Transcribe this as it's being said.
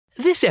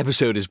This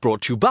episode is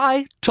brought to you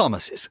by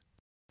Thomas's.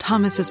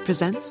 Thomas's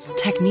presents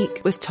Technique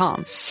with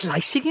Tom.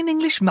 Slicing an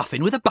English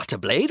muffin with a butter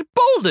blade?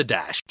 Boulder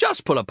Dash!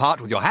 Just pull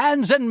apart with your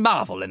hands and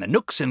marvel in the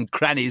nooks and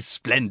crannies'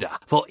 splendor.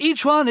 For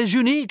each one is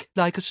unique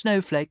like a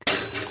snowflake.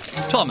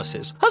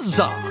 Thomas's.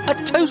 Huzzah! A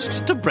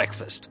toast to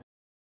breakfast.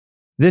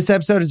 This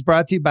episode is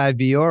brought to you by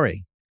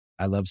Vuori.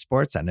 I love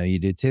sports. I know you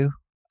do too.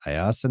 I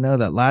also know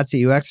that lots of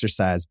you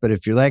exercise. But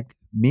if you're like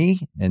me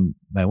and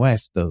my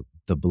wife, the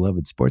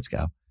beloved sports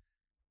gal,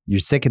 you're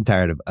sick and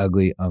tired of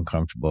ugly,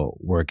 uncomfortable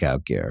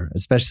workout gear.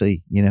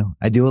 Especially,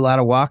 I do a lot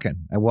of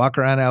walking. I walk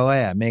around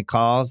LA. I make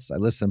calls. I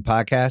listen to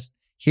podcasts.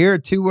 Here are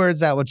two words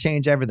that will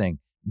change everything.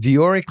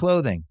 Vuori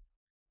Clothing,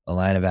 a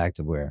line of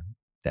activewear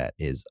that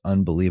is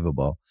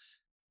unbelievable.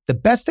 The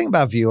best thing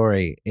about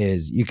Vuori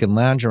is you can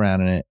lounge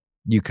around in it.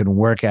 You can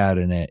work out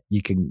in it.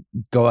 You can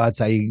go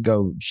outside. You can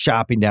go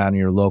shopping down in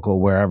your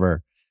local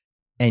wherever.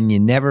 And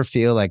you never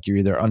feel like you're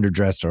either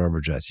underdressed or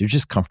overdressed. You're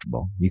just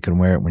comfortable. You can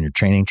wear it when you're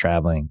training,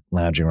 traveling,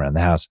 lounging around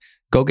the house.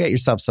 Go get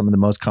yourself some of the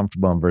most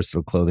comfortable and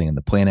versatile clothing on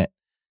the planet.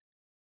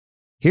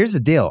 Here's the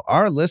deal.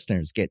 Our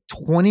listeners get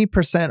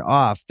 20%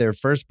 off their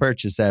first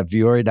purchase at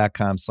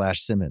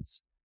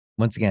vuori.com/Simmons.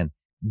 Once again,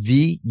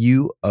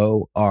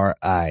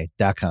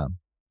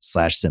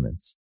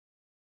 VUORI.com/Simmons.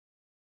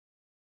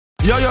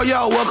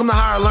 Yo, welcome to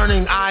Higher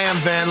Learning. I am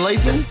Van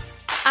Lathan.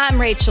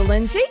 I'm Rachel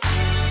Lindsay.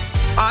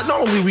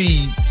 Normally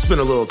we spend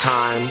a little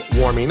time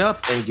warming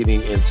up and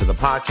getting into the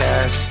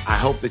podcast. I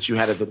hope that you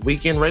had a good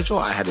weekend, Rachel.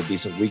 I had a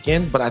decent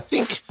weekend, but I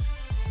think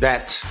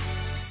that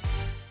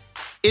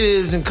it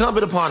is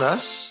incumbent upon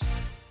us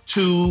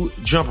to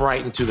jump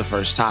right into the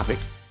first topic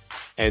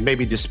and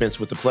maybe dispense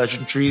with the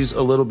pleasantries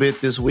a little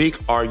bit this week.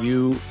 Are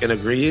you in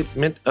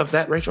agreement of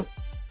that, Rachel?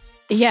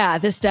 Yeah,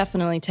 this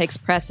definitely takes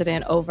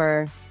precedent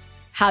over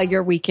how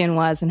your weekend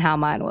was and how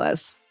mine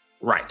was.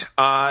 Right.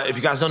 If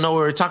you guys don't know what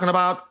we're talking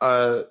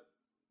about,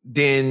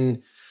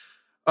 then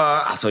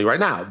I'll tell you right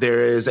now,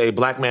 there is a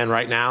black man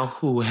right now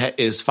who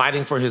is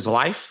fighting for his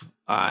life.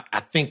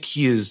 I think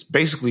he has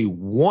basically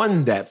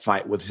won that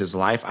fight with his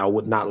life. I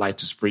would not like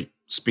to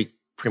speak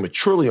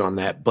prematurely on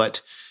that,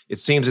 but it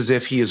seems as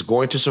if he is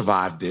going to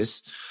survive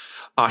this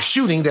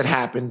shooting that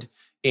happened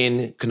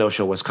in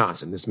Kenosha,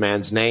 Wisconsin. This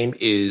man's name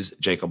is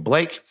Jacob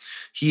Blake.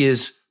 He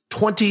is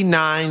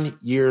 29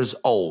 years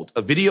old.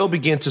 A video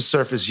began to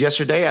surface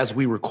yesterday as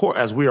we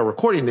are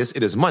recording this.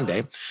 It is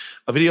Monday.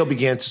 A video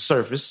began to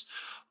surface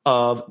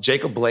of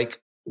Jacob Blake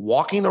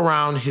walking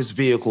around his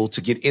vehicle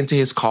to get into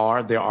his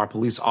car. There are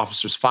police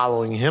officers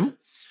following him.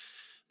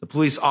 The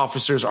police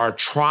officers are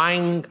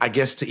trying, I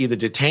guess, to either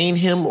detain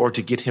him or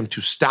to get him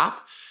to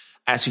stop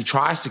as he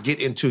tries to get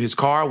into his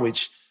car,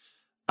 which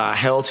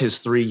held his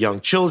 3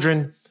 young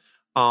children.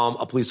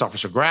 A police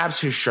officer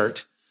grabs his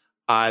shirt,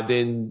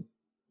 then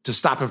to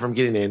stop him from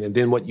getting in. And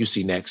then what you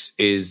see next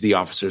is the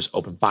officers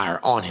open fire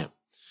on him.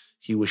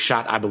 He was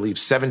shot, I believe,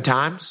 7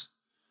 times.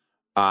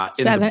 In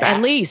the back. At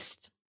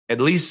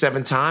least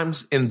 7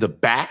 times in the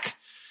back.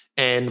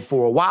 And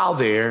for a while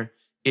there,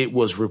 it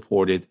was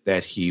reported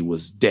that he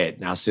was dead.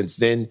 Now, since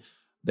then,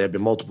 there have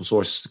been multiple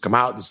sources to come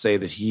out and say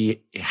that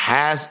he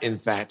has, in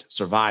fact,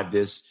 survived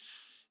this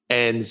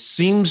and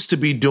seems to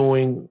be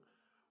doing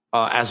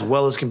as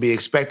well as can be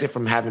expected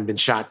from having been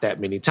shot that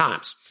many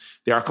times.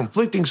 There are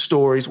conflicting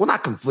stories. Well,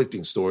 not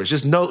conflicting stories,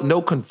 just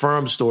no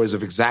confirmed stories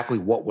of exactly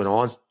what went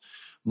on.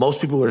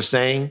 Most people are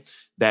saying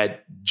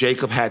that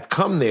Jacob had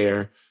come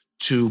there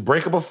to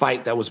break up a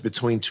fight that was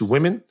between 2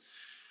 women.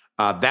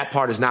 That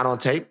part is not on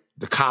tape.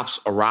 The cops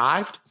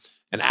arrived.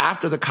 And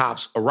after the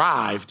cops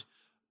arrived,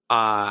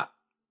 I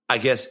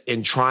guess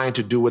in trying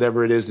to do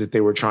whatever it is that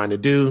they were trying to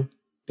do,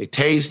 they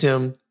tased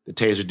him. The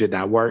taser did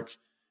not work.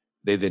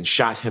 They then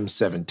shot him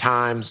 7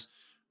 times.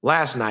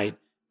 Last night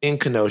in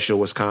Kenosha,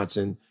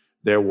 Wisconsin,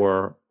 there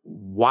were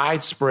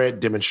widespread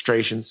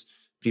demonstrations.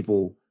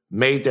 People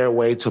made their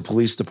way to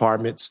police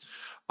departments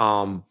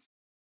and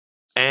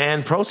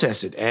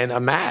protested and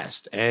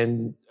amassed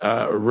and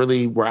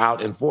really were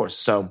out in force.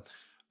 So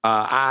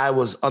I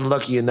was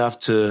unlucky enough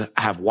to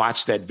have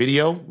watched that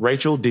video.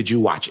 Rachel, did you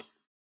watch it?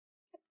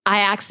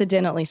 I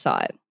accidentally saw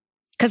it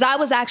because I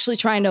was actually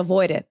trying to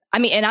avoid it. I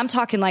mean, and I'm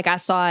talking like I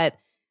saw it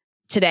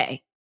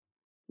today.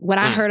 When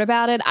I heard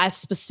about it, I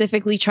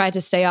specifically tried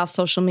to stay off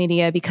social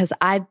media because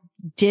I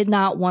did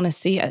not want to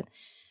see it.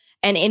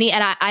 And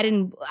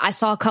I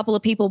saw a couple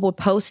of people would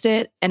post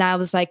it and I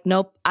was like,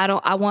 nope,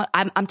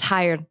 I'm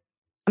tired.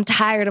 I'm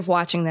tired of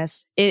watching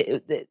this.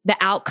 The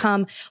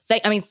outcome,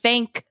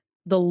 thank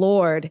the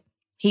Lord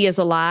he is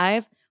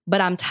alive,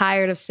 but I'm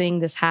tired of seeing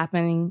this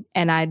happening.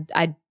 And I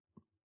don't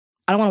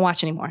want to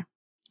watch anymore.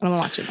 I don't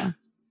want to watch it more.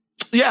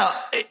 Yeah,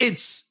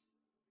 it's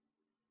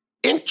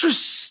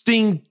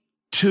interesting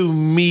to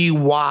me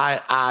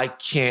why I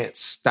can't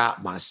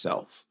stop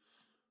myself.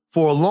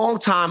 For a long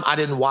time, I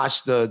didn't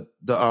watch the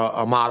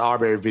Ahmaud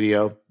Arbery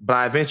video, but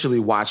I eventually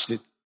watched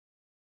it.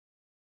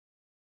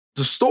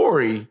 The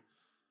story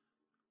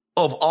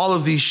of all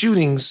of these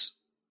shootings,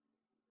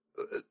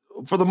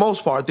 for the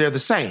most part, they're the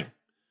same.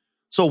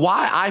 So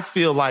why I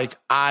feel like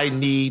I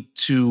need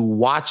to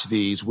watch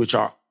these, which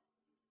are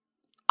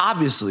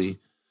obviously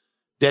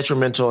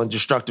detrimental and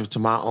destructive to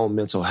my own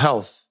mental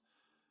health.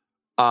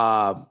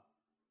 I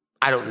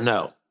don't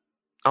know.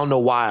 I don't know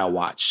why I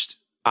watched.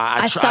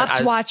 I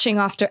stopped watching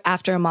after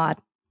Ahmaud.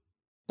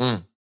 I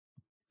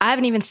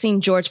haven't even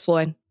seen George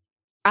Floyd.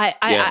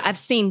 I've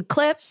seen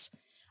clips.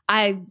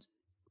 I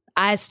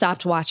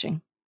stopped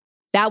watching.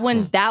 That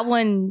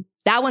one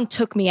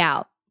took me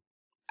out.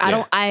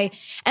 I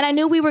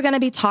knew we were going to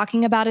be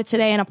talking about it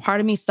today, and a part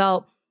of me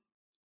felt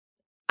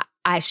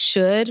I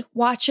should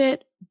watch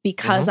it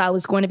because I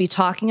was going to be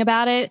talking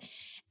about it.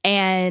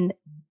 And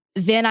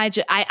then I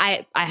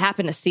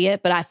happened to see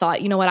it, but I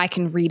thought, you know what? I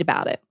can read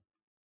about it.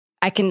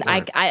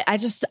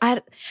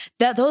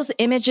 Those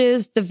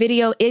images, the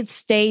video, it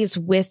stays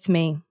with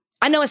me.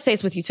 I know it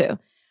stays with you too.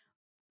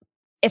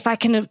 If I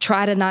can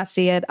try to not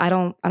see it, I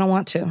don't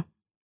want to.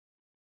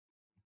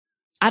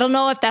 I don't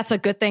know if that's a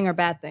good thing or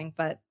bad thing,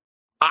 but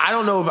I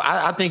don't know.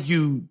 I think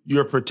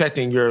you're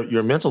protecting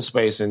your mental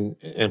space and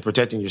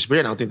protecting your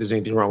spirit. I don't think there's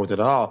anything wrong with it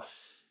at all.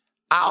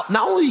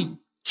 Not only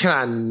can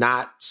I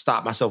not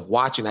stop myself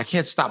watching, I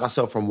can't stop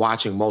myself from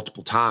watching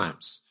multiple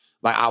times.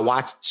 Like I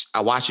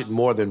watch it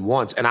more than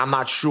once, and I'm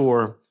not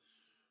sure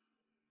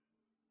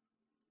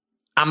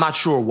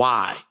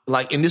why.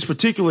 Like in this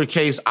particular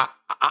case,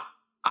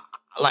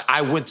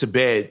 I went to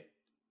bed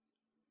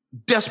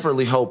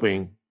desperately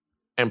hoping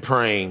and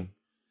praying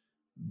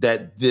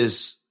that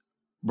this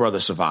brother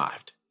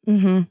survived.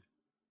 Mm-hmm.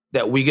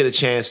 That we get a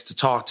chance to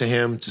talk to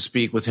him, to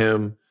speak with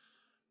him,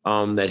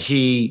 that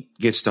he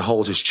gets to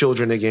hold his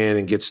children again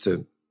and gets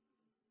to,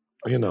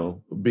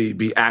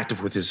 be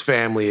active with his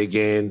family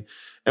again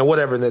and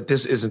whatever, and that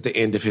this isn't the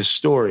end of his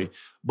story.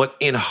 But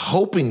in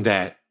hoping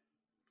that,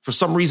 for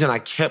some reason, I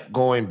kept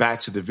going back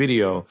to the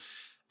video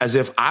as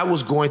if I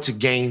was going to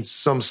gain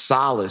some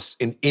solace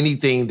in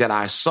anything that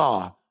I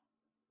saw,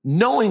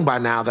 knowing by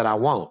now that I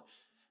won't.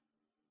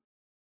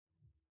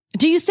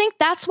 Do you think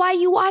that's why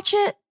you watch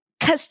it?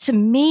 Because to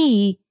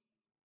me,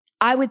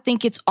 I would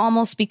think it's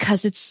almost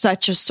because it's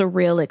such a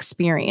surreal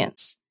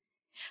experience.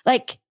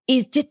 Like,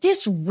 did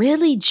this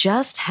really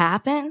just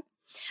happen?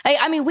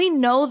 I mean, we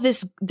know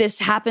this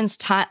happens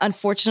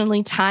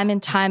unfortunately time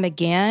and time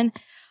again,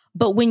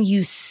 but when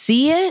you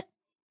see it,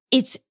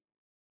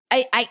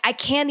 I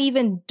can't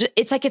even,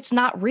 it's like, it's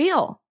not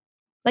real.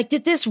 Like,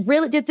 did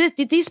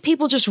these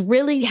people just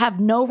really have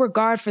no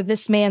regard for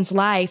this man's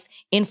life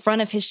in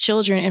front of his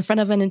children, in front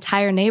of an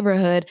entire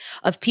neighborhood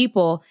of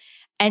people,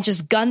 and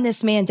just gun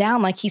this man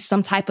down like he's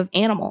some type of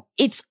animal?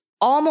 It's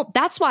almost,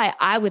 that's why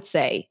I would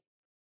say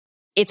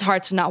it's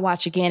hard to not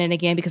watch again and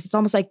again, because it's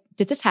almost like,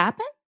 did this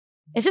happen?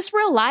 Is this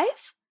real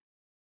life?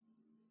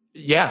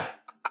 Yeah.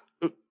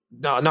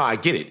 No, I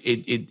get it.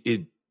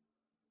 It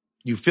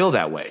you feel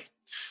that way.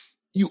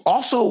 We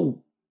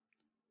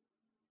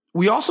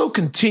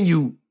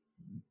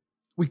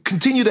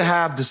continue to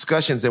have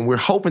discussions, and we're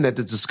hoping that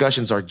the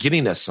discussions are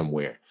getting us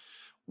somewhere.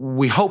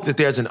 We hope that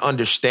there's an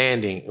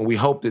understanding, and we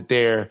hope that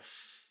there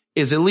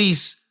is at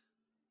least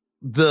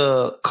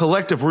the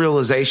collective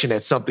realization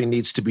that something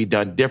needs to be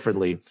done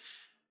differently.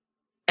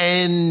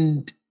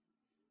 And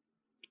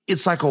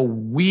it's like a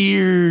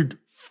weird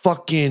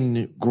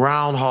fucking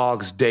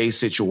Groundhog's Day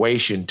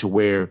situation to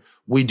where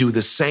we do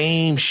the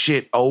same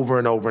shit over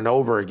and over and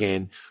over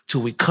again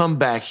till we come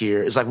back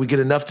here. It's like we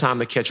get enough time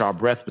to catch our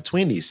breath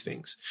between these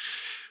things.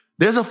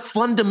 There's a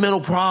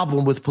fundamental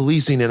problem with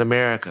policing in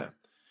America.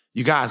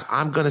 You guys,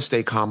 I'm going to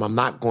stay calm. I'm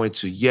not going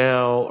to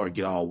yell or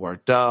get all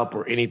worked up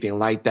or anything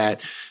like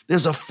that.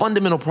 There's a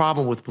fundamental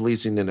problem with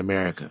policing in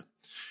America.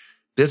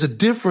 There's a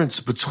difference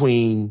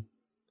between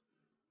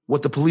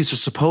what the police are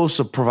supposed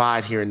to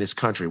provide here in this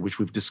country, which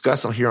we've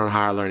discussed here on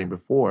Higher Learning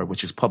before,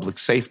 which is public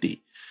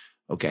safety.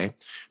 Okay.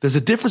 There's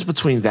a difference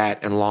between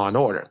that and law and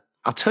order.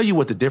 I'll tell you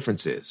what the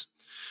difference is.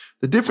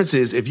 The difference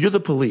is if you're the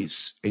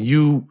police and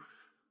you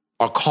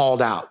are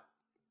called out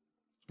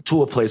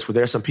to a place where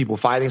there's some people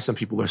fighting, some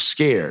people are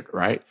scared,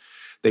 right?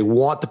 They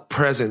want the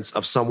presence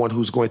of someone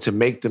who's going to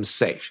make them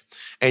safe.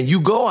 And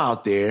you go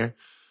out there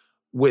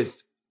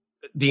with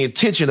the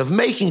intention of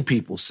making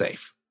people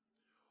safe.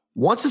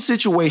 Once a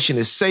situation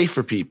is safe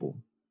for people,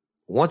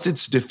 once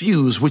it's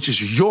diffused, which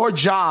is your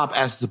job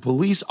as the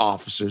police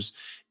officers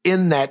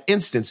in that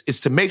instance, is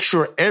to make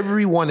sure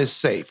everyone is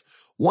safe.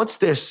 Once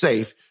they're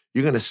safe,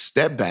 you're going to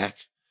step back,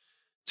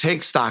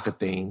 take stock of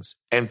things,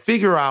 and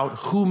figure out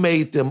who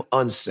made them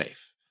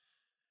unsafe.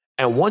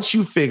 And once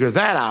you figure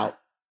that out,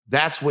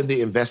 that's when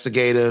the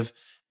investigative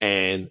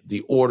and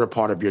the order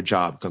part of your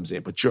job comes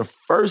in. But your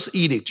first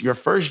edict, your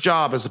first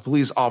job as a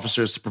police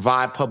officer is to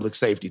provide public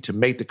safety, to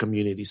make the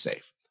community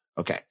safe.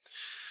 Okay.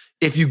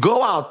 If you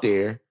go out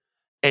there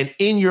and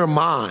in your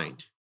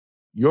mind,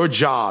 your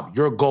job,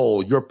 your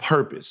goal, your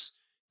purpose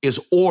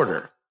is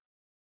order,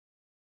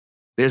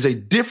 there's a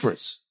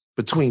difference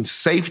between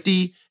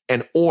safety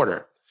and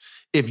order.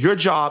 If your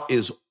job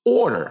is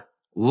order,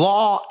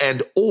 law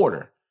and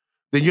order,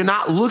 then you're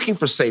not looking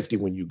for safety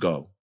when you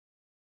go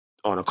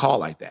on a call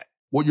like that.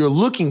 What you're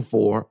looking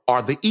for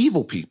are the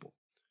evil people.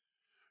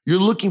 You're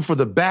looking for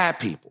the bad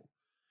people.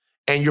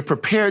 and you're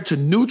prepared to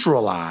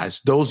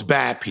neutralize those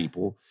bad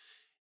people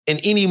in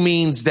any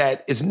means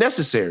that is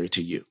necessary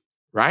to you,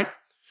 right?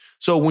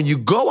 So when you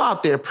go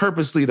out there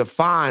purposely to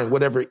find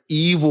whatever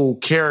evil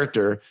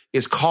character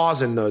is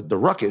causing the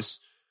ruckus,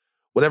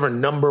 whatever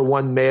number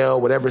one male,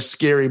 whatever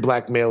scary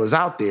black male is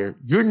out there,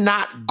 you're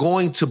not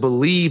going to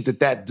believe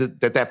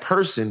that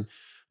person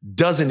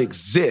doesn't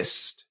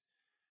exist.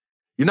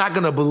 You're not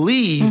going to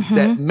believe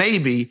that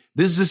maybe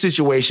this is a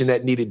situation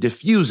that needed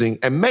diffusing,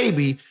 and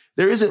maybe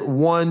there isn't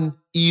one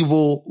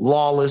evil,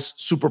 lawless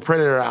super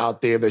predator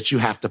out there that you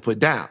have to put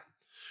down.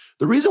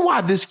 The reason why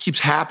this keeps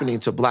happening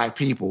to black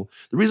people,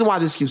 the reason why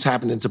this keeps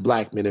happening to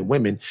black men and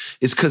women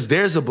is because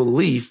there's a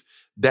belief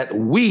that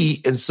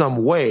we, in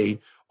some way,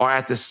 are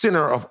at the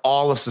center of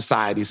all of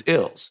society's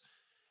ills.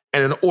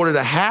 And in order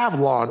to have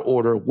law and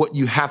order, what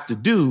you have to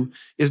do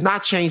is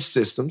not change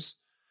systems,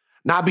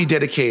 not be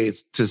dedicated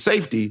to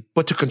safety,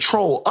 but to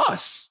control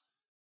us.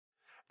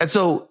 And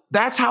so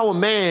that's how a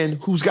man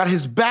who's got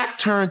his back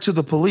turned to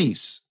the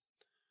police,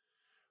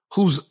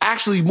 who's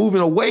actually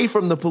moving away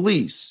from the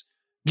police,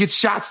 gets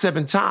shot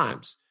 7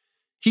 times.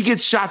 He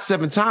gets shot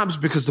 7 times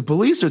because the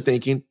police are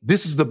thinking,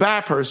 this is the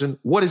bad person.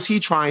 What is he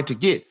trying to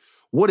get?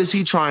 What is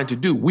he trying to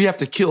do? We have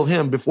to kill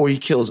him before he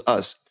kills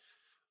us.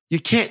 You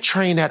can't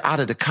train that out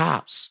of the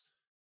cops.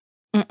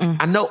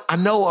 I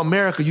know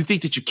America, you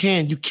think that you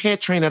can. You can't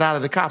train it out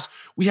of the cops.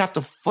 We have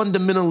to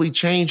fundamentally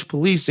change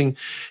policing.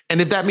 And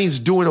if that means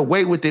doing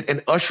away with it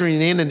and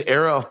ushering in an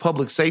era of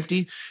public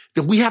safety,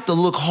 then we have to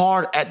look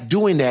hard at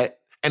doing that.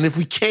 And if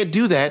we can't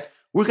do that,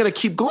 we're going to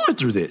keep going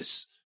through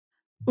this.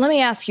 Let me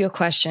ask you a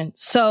question.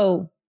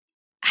 So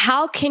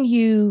how can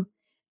you,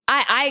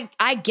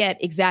 I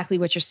get exactly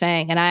what you're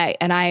saying, and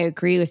I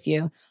agree with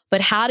you, but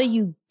how do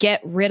you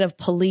get rid of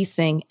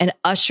policing and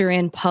usher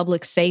in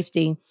public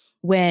safety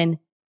when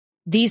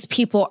these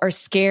people are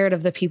scared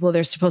of the people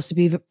they're supposed to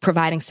be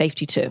providing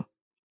safety to?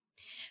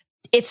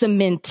 It's a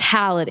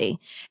mentality.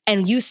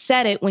 And you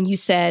said it when you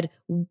said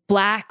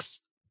black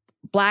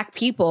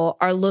people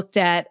are looked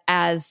at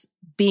as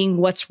being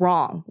what's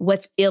wrong,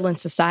 what's ill in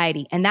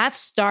society. And that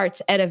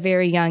starts at a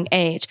very young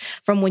age.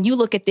 From when you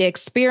look at the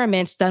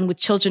experiments done with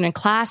children in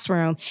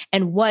classroom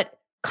and what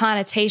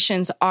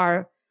connotations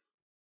are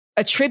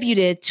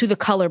attributed to the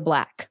color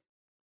black.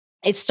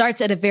 It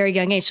starts at a very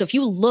young age. So if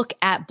you look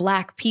at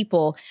black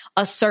people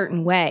a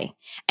certain way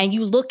and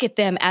you look at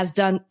them as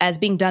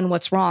being done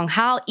what's wrong,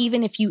 how,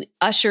 even if you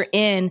usher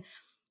in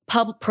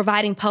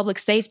providing public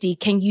safety,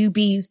 can you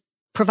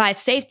provide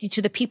safety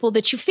to the people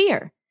that you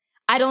fear?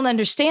 I don't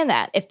understand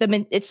that.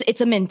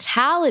 It's a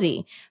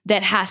mentality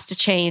that has to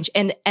change.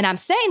 And I'm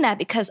saying that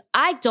because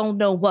I don't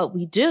know what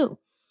we do.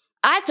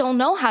 I don't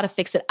know how to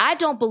fix it. I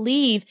don't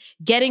believe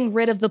getting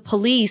rid of the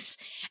police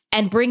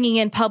and bringing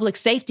in public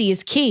safety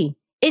is key.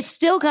 It's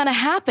still going to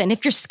happen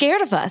if you're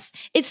scared of us.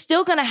 It's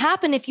still going to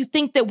happen if you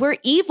think that we're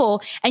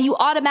evil and you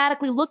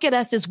automatically look at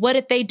us as, what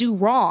did they do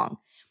wrong?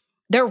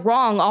 They're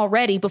wrong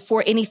already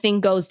before anything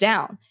goes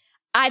down.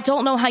 I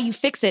don't know how you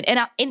fix it.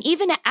 And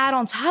even to add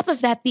on top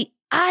of that, the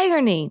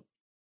irony.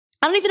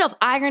 I don't even know if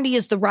irony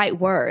is the right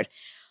word.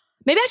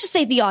 Maybe I should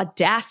say the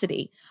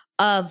audacity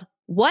of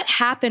what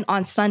happened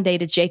on Sunday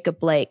to Jacob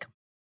Blake.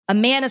 A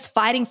man is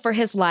fighting for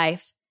his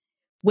life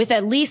with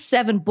at least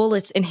 7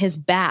 bullets in his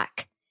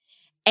back.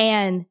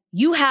 And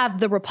you have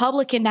the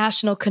Republican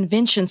National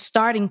Convention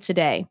starting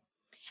today.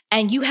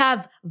 And you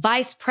have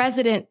Vice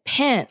President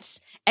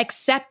Pence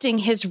accepting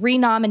the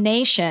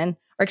renomination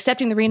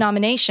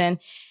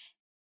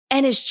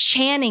and is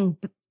chanting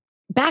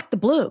back the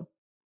blue.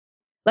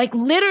 Like,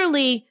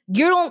 literally,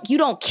 you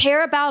don't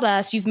care about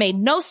us. You've made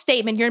no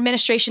statement. Your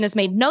administration has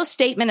made no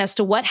statement as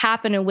to what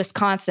happened in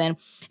Wisconsin.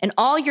 And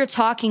all you're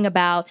talking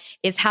about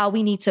is how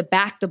we need to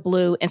back the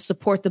blue and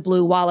support the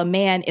blue while a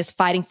man is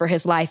fighting for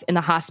his life in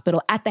the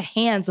hospital at the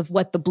hands of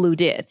what the blue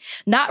did,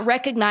 not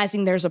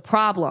recognizing there's a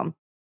problem.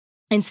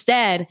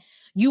 Instead,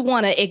 you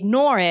want to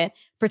ignore it,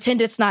 pretend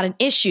it's not an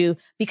issue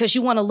because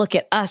you want to look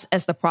at us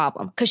as the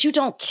problem, because you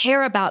don't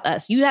care about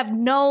us. You have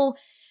no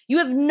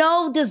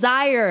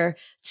desire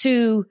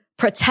to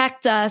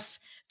protect us,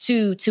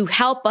 to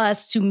help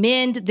us, to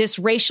mend this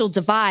racial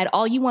divide.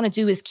 All you want to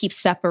do is keep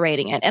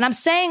separating it. And I'm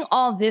saying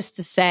all this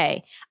to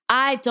say,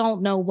 I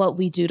don't know what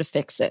we do to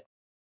fix it.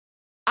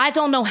 I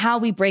don't know how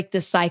we break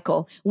this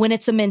cycle when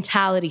it's a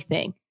mentality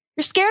thing.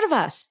 You're scared of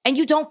us and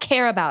you don't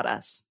care about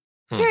us.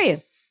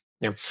 Period.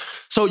 Yeah.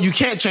 So you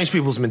can't change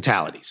people's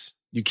mentalities.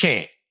 You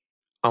can't.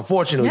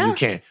 Unfortunately, you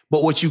can't.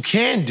 But what you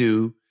can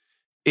do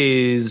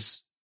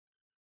is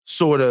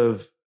sort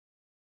of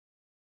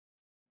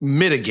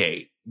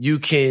mitigate. You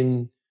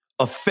can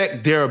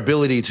affect their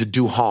ability to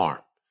do harm,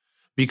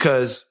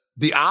 because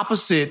the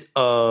opposite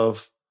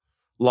of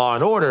law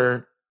and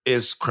order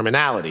is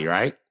criminality,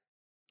 right?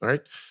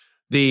 Right.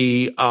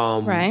 The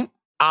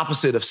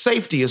opposite of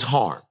safety is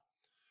harm.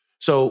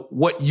 So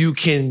what you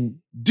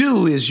can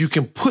do is you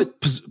can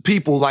put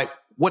people, like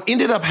what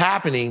ended up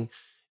happening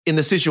in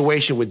the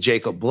situation with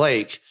Jacob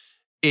Blake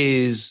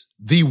is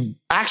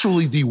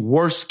actually the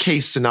worst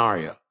case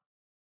scenario.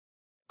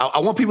 I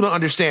want people to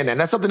understand that.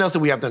 And that's something else that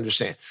we have to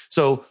understand.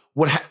 So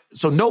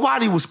so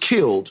nobody was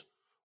killed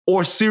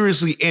or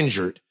seriously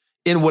injured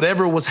in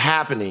whatever was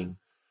happening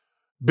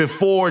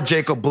before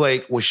Jacob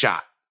Blake was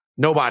shot.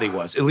 Nobody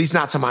was, at least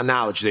not to my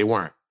knowledge, they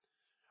weren't.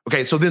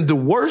 Okay, so then the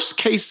worst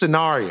case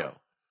scenario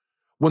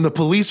when the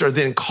police are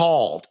then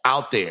called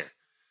out there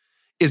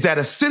is that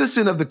a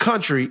citizen of the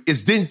country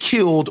is then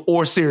killed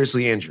or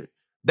seriously injured.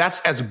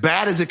 That's as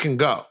bad as it can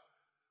go.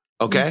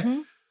 Okay?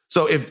 Mm-hmm.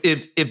 So if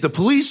the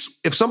police,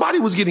 if somebody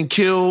was getting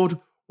killed,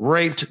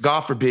 raped,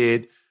 God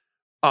forbid,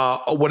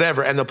 or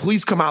whatever, and the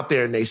police come out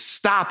there and they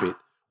stop it,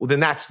 well, then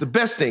that's the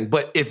best thing.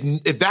 But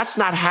if that's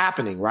not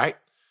happening, right?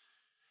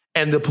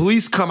 And the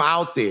police come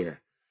out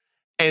there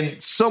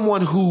and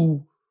someone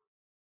who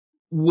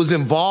was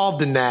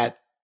involved in that,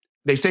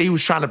 they say he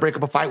was trying to break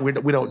up a fight. We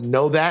don't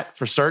know that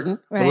for certain,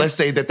 right. But let's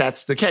say that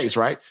that's the case,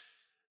 right?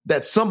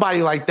 That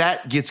somebody like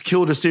that gets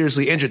killed or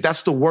seriously injured.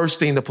 That's the worst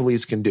thing the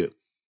police can do.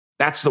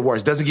 That's the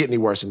worst. Doesn't get any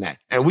worse than that.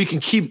 And we can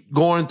keep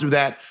going through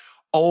that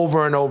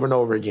over and over and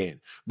over again.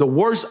 The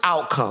worst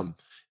outcome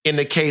in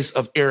the case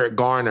of Eric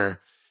Garner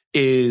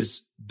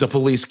is the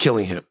police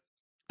killing him.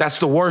 That's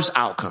the worst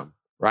outcome,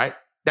 right?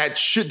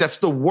 That's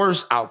the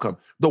worst outcome.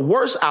 The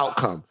worst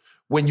outcome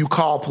when you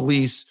call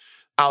police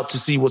out to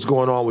see what's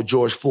going on with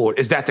George Floyd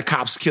is that the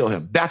cops kill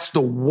him. That's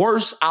the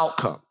worst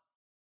outcome.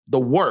 The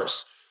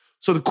worst.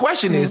 So the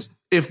question is,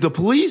 if the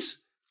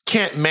police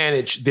can't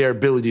manage their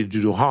ability to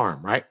do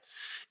harm, right?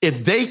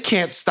 If they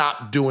can't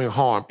stop doing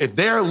harm, if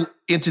they're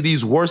into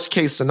these worst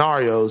case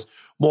scenarios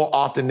more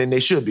often than they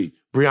should be,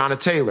 Breonna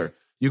Taylor,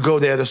 you go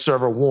there to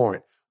serve a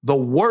warrant. The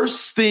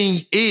worst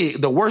thing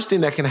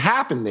that can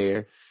happen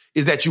there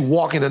is that you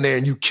walk in there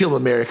and you kill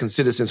American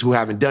citizens who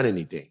haven't done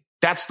anything.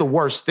 That's the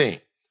worst thing,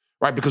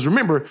 right? Because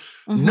remember,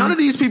 none of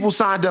these people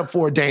signed up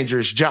for a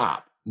dangerous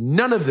job.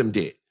 None of them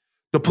did.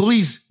 The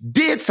police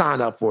did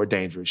sign up for a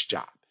dangerous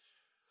job.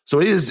 So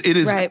it is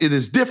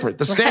different.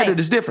 The standard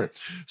is different.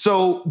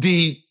 So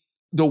the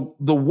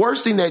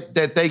worst thing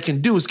that they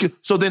can do is kill.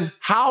 So then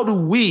how do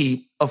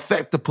we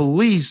affect the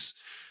police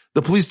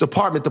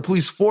department, the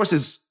police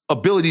force's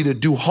ability to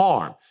do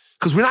harm?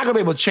 Because we're not going to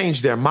be able to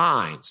change their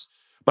minds.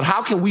 But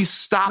how can we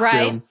stop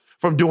them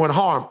from doing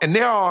harm? And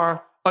there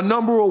are a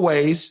number of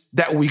ways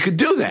that we could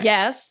do that.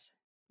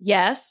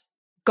 Yes.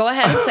 Go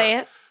ahead and say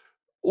it.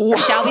 Or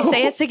shall we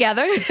say it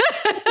together? I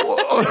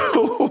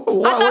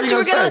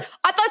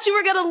thought you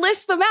were gonna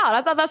list them out.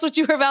 I thought that's what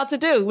you were about to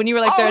do when you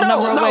were like, there are a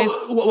number of ways.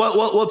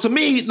 Well, to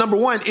me, number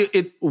one,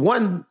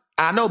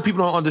 I know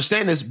people don't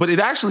understand this, but it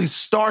actually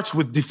starts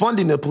with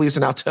defunding the police,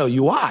 and I'll tell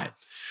you why.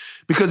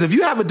 Because if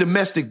you have a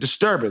domestic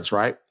disturbance,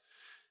 right,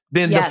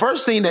 then the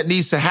first thing that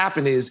needs to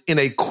happen is, in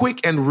a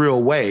quick and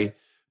real way,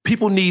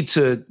 people need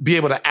to be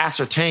able to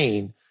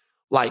ascertain,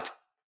 like,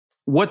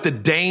 what the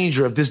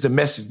danger of this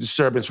domestic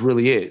disturbance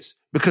really is.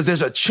 Because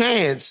there's a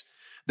chance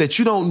that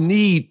you don't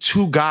need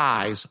two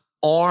guys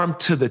armed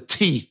to the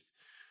teeth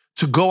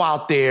to go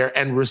out there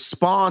and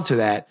respond to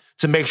that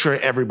to make sure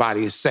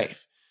everybody is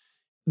safe.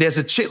 There's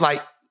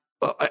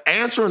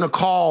answering a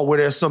call where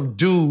there's some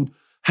dude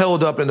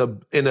held up in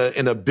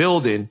a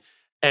building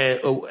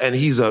and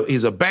he's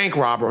a bank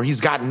robber, or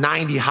he's got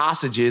 90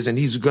 hostages and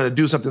he's going to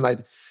do something like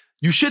that.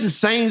 You shouldn't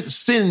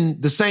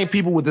send the same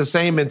people with the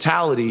same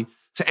mentality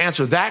to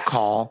answer that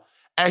call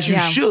as you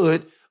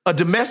should a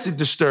domestic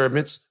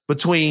disturbance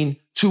between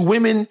two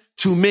women,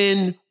 two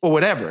men, or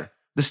whatever.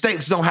 The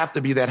stakes don't have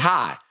to be that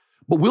high.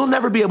 But we'll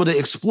never be able to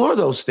explore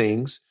those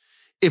things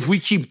if we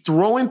keep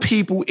throwing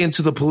people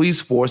into the police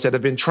force that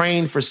have been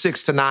trained for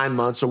 6 to 9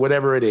 months or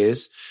whatever it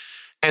is,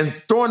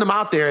 and throwing them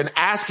out there and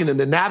asking them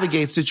to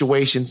navigate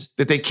situations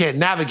that they can't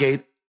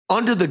navigate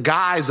under the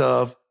guise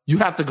of, you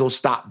have to go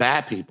stop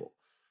bad people.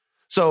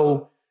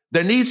 So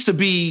there needs to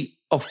be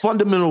a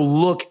fundamental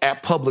look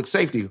at public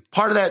safety.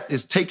 Part of that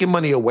is taking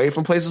money away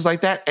from places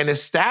like that and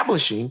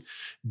establishing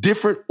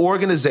different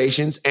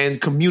organizations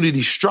and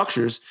community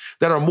structures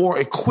that are more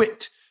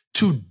equipped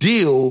to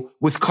deal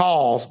with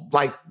calls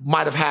like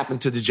might have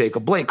happened to the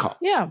Jacob Blake call.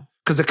 Yeah.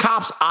 Because the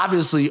cops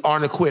obviously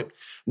aren't equipped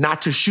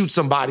not to shoot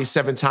somebody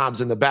 7 times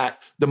in the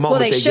back the moment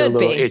they get a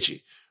little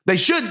itchy. They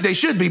should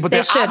be, but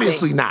they're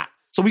obviously not.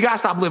 So we got to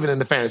stop living in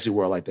the fantasy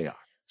world like they are.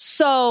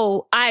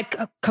 So I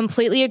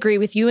completely agree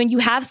with you. And you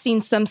have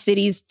seen some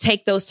cities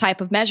take those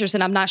type of measures.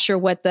 And I'm not sure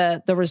what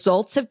the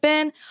results have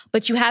been,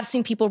 but you have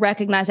seen people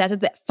recognize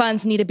that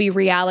funds need to be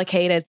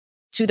reallocated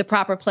to the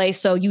proper place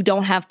so you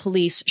don't have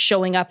police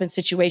showing up in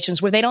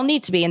situations where they don't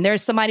need to be. And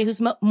there's somebody who's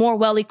more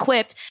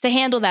well-equipped to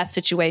handle that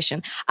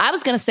situation. I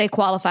was going to say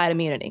qualified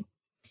immunity.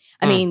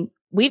 I mean,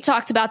 we've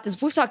talked about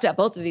this. We've talked about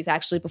both of these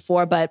actually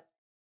before, but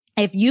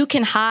if you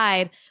can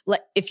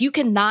if you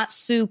cannot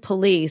sue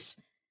police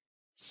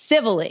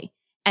civilly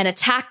and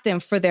attack them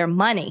for their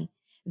money,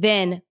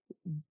 then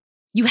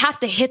you have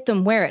to hit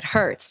them where it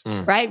hurts,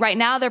 right? Right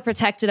now, they're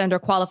protected under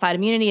qualified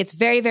immunity. It's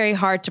very, very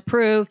hard to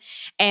prove.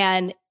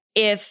 And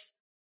if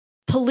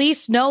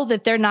police know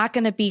that they're not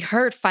going to be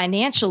hurt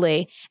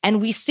financially,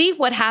 and we see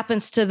what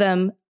happens to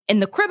them in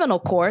the criminal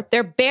court,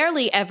 they're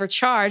barely ever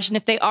charged. And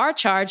if they are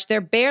charged,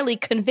 they're barely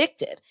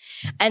convicted.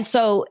 And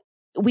so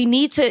they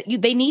need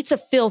to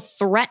feel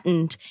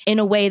threatened in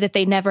a way that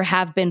they never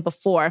have been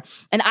before.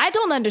 And I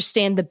don't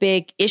understand the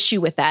big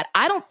issue with that.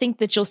 I don't think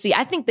that you'll see,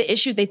 I think the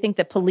issue, they think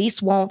that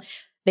police won't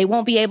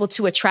be able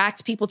to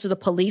attract people to the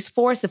police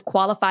force if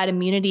qualified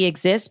immunity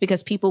exists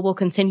because people will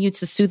continue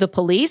to sue the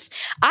police.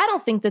 I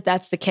don't think that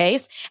that's the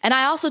case. And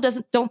I also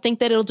don't think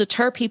that it'll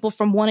deter people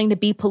from wanting to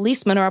be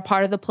policemen or a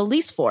part of the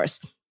police force.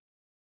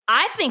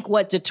 I think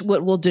what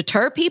will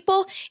deter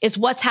people is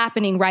what's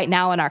happening right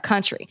now in our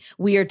country.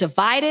 We are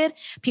divided.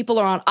 People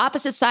are on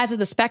opposite sides of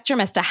the spectrum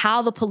as to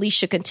how the police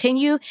should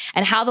continue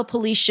and how the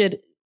police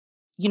should,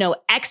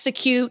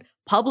 execute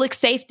public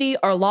safety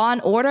or law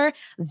and order.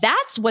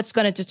 That's what's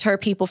going to deter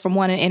people from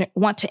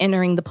want to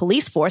entering the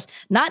police force,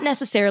 not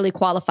necessarily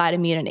qualified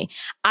immunity.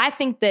 I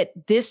think that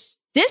this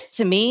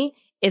to me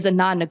is a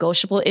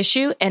non-negotiable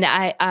issue. And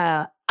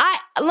I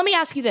let me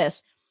ask you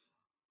this.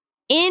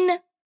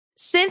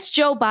 Since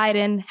Joe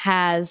Biden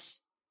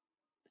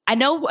I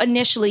know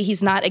initially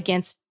he's not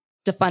against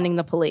defunding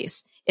the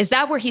police. Is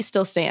that where he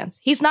still stands?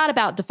 He's not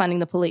about defunding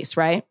the police,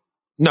 right?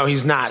 No,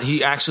 he's not.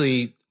 He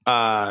actually,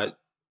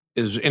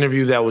 is an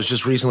interview that was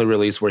just recently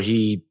released where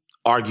he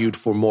argued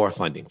for more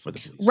funding for the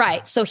police.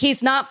 Right. So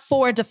he's not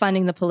for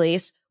defunding the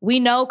police.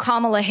 We know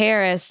Kamala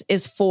Harris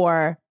she's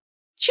for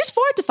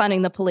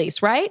defunding the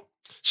police, right?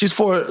 She's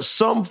for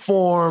some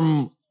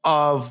form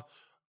of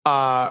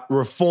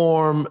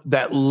reform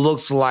that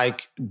looks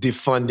like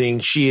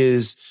defunding.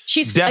 She's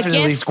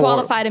definitely against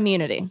qualified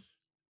immunity.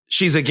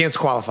 She's against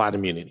qualified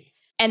immunity.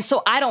 And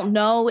so I don't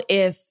know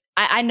if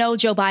I know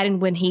Joe Biden,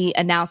 when he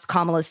announced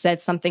Kamala, said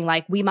something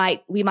like, we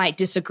might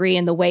disagree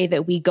in the way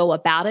that we go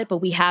about it, but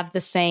we have the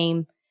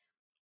same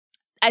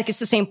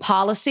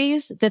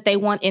policies that they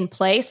want in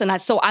place.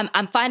 And so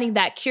I'm finding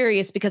that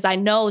curious because I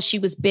know she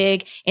was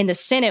big in the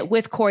Senate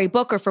with Cory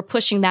Booker for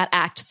pushing that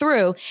act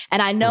through.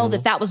 And I know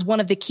that was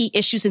one of the key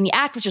issues in the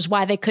act, which is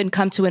why they couldn't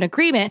come to an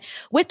agreement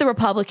with the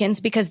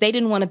Republicans, because they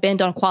didn't want to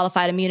bend on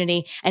qualified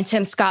immunity. And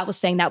Tim Scott was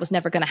saying that was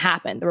never going to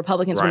happen. The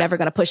Republicans were never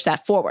going to push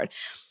that forward.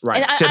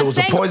 Right. And said it was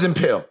a poison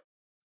pill.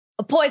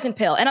 A poison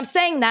pill. And I'm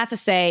saying that to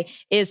say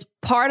is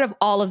part of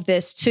all of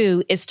this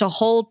too, is to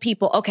hold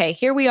people. Okay,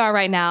 here we are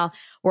right now.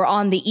 We're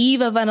on the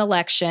eve of an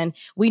election.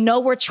 We know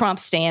where Trump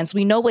stands.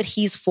 We know what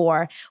he's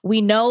for.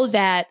 We know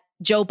that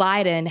Joe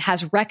Biden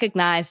has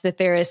recognized that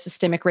there is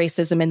systemic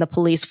racism in the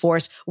police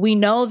force. We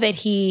know that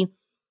he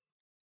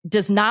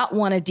does not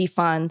want to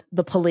defund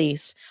the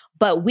police,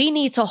 but we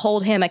need to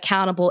hold him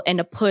accountable and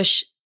to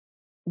push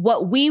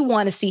what we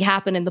want to see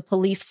happen in the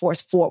police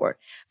force forward,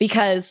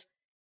 because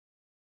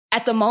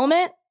at the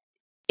moment,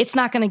 it's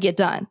not going to get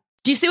done.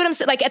 Do you see what I'm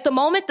saying? Like, at the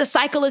moment, the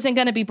cycle isn't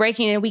going to be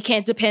breaking, and we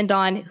can't depend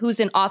on who's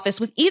in office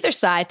with either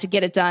side to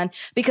get it done,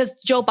 because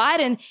Joe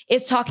Biden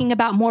is talking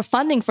about more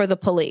funding for the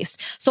police.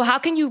 So how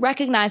can you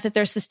recognize that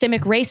there's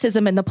systemic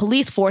racism in the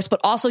police force,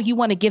 but also you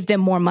want to give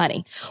them more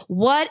money?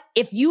 What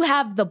if you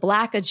have the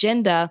Black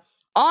agenda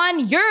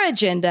on your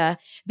agenda?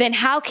 Then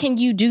how can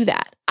you do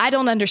that? I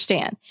don't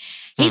understand.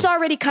 He's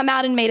already come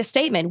out and made a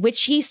statement,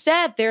 which he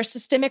said there's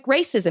systemic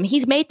racism.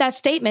 He's made that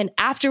statement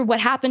after what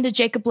happened to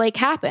Jacob Blake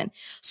happened.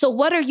 So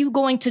what are you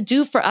going to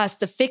do for us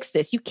to fix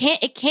this?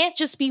 It can't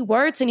just be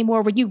words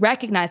anymore where you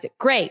recognize it.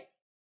 Great.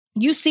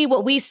 You see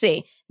what we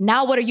see.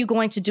 Now what are you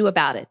going to do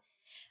about it?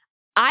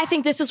 I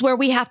think this is where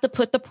we have to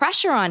put the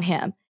pressure on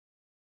him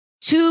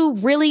to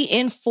really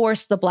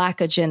enforce the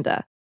Black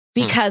agenda.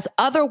 Because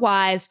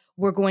otherwise,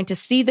 we're going to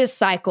see this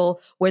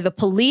cycle where the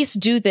police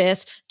do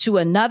this to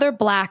another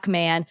Black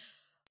man.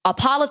 A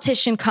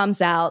politician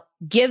comes out,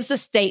 gives a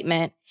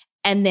statement,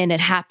 and then it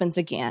happens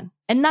again.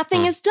 And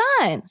nothing is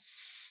done.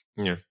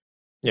 Yeah.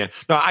 Yeah.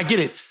 No, I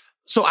get it.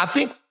 So I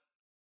think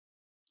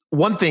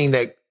one thing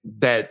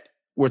that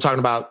we're talking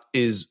about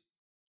is,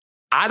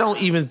 I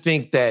don't even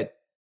think that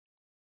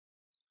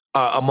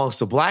amongst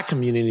the Black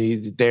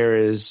community, there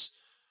is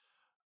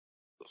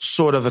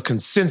sort of a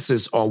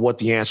consensus on what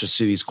the answers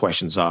to these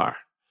questions are.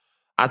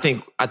 I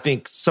think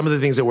some of the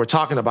things that we're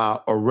talking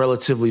about are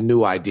relatively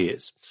new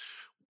ideas.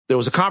 There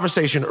was a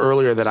conversation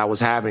earlier that I was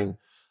having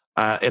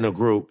in a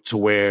group to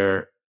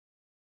where,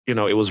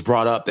 it was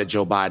brought up that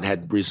Joe Biden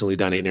had recently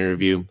done an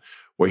interview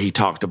where he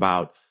talked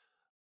about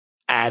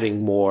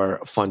adding more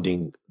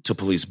funding to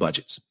police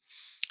budgets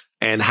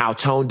and how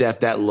tone deaf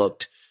that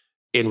looked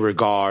in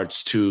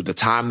regards to the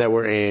time that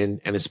we're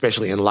in, and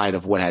especially in light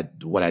of what had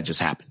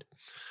just happened.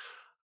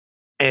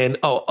 And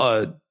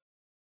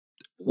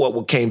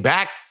what came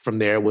back from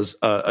there was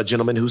a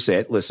gentleman who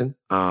said, listen,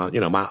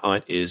 my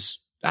aunt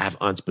I have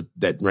aunts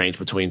that range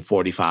between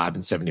 45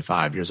 and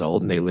 75 years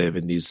old, and they live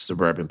in these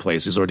suburban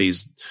places or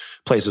these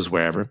places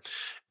wherever.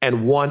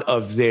 And one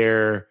of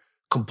their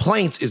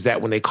complaints is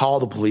that when they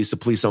call the police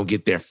don't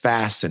get there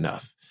fast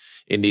enough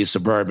in these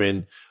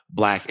suburban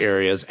Black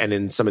areas. And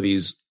in some of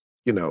these,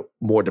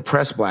 more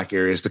depressed Black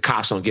areas, the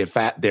cops don't get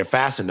there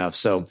fast enough.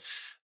 So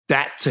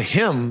that to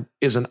him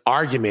is an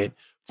argument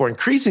for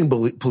increasing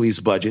police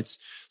budgets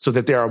so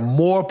that there are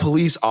more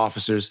police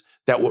officers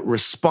that would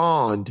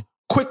respond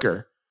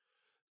quicker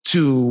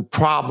to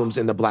problems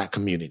in the Black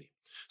community.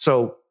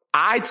 So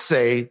I'd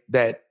say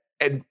that,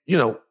 and you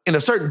know, in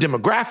a certain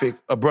demographic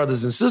of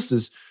brothers and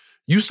sisters,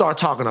 you start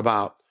talking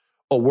about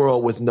a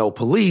world with no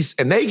police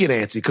and they get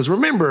antsy. Because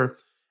remember,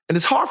 and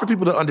it's hard for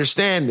people to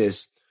understand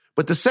this,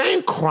 but the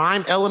same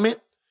crime element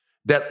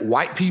that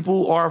white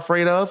people are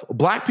afraid of,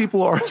 Black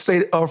people are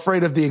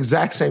afraid of the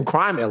exact same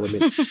crime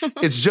element.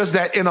 It's just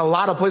that in a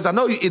lot of places, I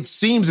know it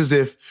seems as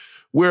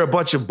if we're a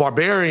bunch of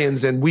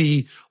barbarians and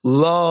we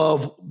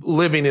love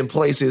living in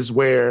places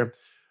where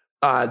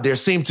there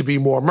seem to be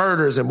more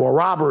murders and more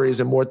robberies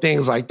and more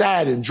things like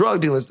that and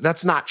drug dealers.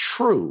 That's not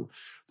true.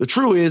 The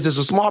truth is there's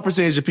a small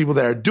percentage of people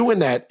that are doing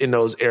that in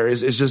those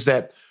areas. It's just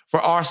that for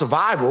our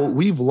survival,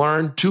 we've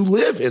learned to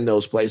live in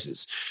those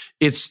places.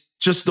 It's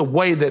just the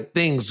way that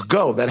things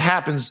go. That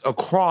happens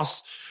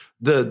across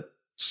the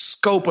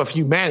scope of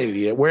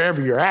humanity.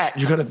 Wherever you're at,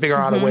 you're going to figure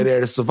out a way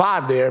there to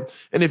survive there.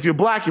 And if you're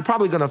Black, you're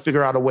probably going to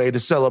figure out a way to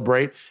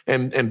celebrate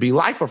and be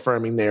life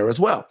affirming there as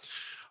well.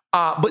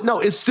 But no,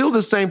 it's still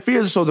the same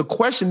fear. So the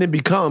question then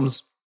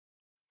becomes,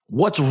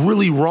 what's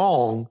really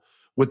wrong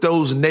with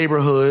those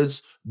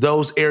neighborhoods,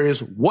 those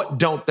areas? What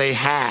don't they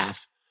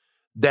have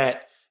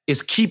that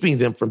is keeping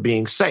them from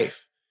being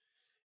safe?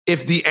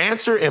 If the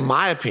answer, in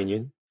my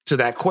opinion, to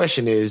that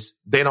question is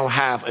they don't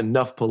have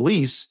enough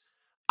police,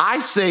 I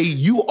say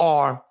you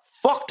are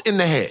fucked in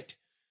the head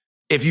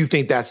if you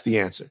think that's the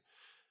answer.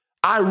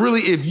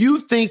 If you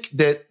think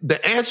that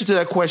the answer to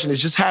that question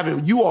is just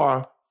you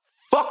are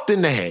fucked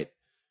in the head.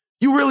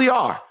 You really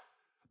are.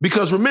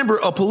 Because remember,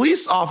 a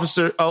police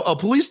officer, a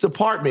police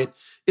department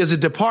is a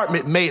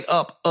department made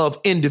up of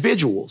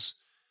individuals.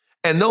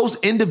 And those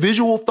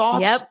individual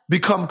thoughts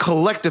become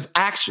collective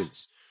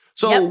actions.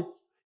 So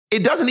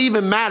it doesn't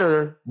even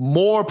matter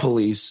more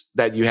police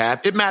that you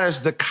have. It matters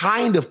the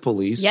kind of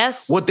police,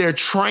 what they're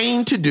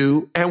trained to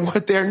do and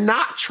what they're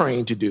not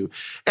trained to do.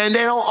 And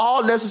they don't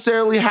all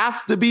necessarily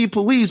have to be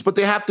police, but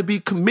they have to be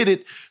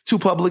committed to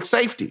public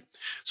safety.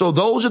 So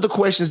those are the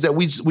questions that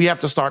we have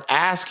to start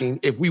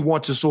asking if we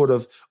want to sort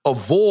of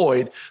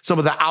avoid some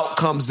of the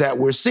outcomes that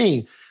we're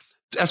seeing.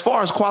 As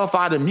far as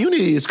qualified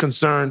immunity is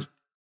concerned,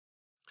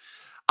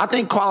 I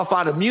think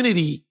qualified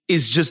immunity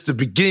is just the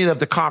beginning of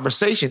the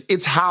conversation.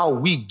 It's how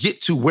we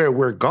get to where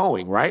we're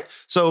going, right?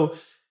 So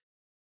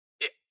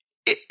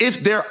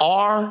if there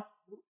are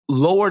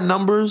lower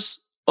numbers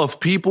of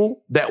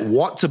people that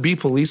want to be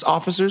police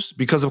officers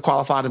because of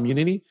qualified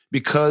immunity,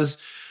 because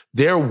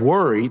they're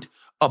worried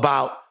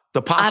about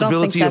the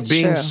possibility of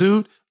being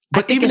sued,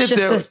 but even if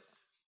there,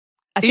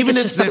 I think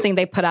it's just something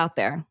they put out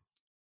there.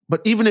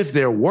 But even if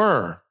there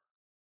were,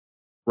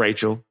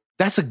 Rachel,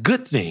 that's a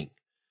good thing.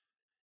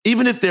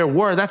 Even if there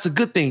were, that's a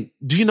good thing.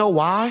 Do you know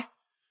why?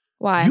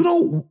 Why?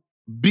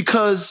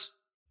 Because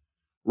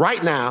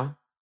right now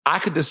I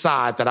could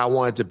decide that I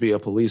wanted to be a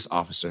police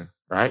officer,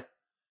 right?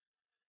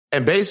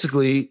 And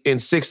basically in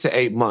 6 to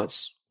 8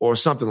 months or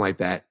something like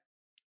that,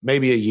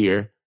 maybe a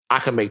year, I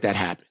could make that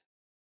happen,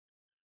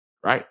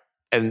 right?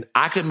 And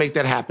I could make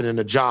that happen in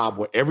a job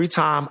where every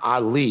time I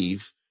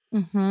leave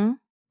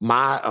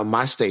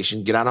my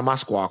station, get out of my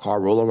squad car,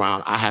 roll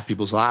around, I have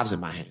people's lives in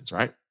my hands,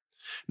 right?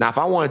 Now, if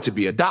I wanted to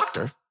be a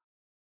doctor,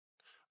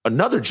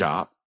 another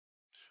job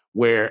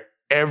where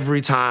every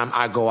time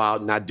I go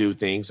out and I do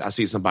things, I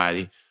see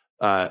somebody,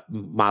 their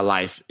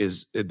life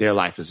is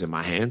in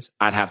my hands.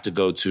 I'd have to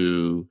go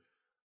to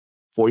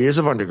 4 years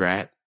of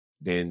undergrad,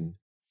 then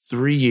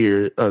 4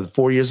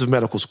 years of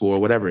medical school or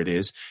whatever it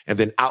is, and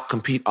then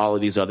outcompete all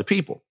of these other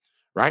people,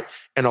 right?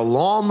 And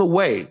along the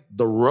way,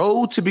 the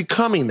road to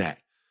becoming that,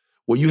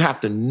 where you have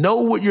to know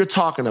what you're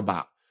talking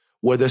about,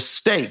 where the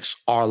stakes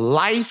are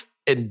life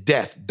and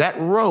death, that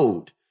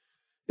road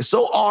is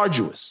so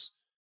arduous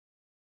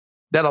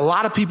that a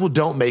lot of people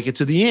don't make it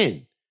to the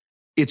end.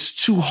 It's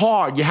too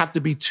hard. You have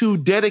to be too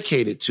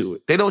dedicated to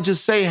it. They don't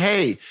just say,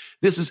 hey,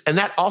 and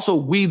that also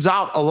weeds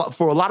out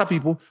for a lot of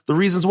people the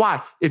reasons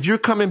why. If you're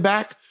coming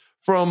back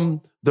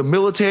from the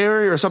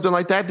military or something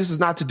like that, this is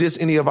not to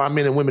diss any of our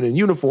men and women in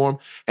uniform,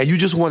 and you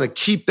just want to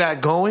keep that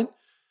going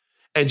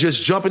and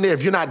just jump in there.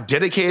 If you're not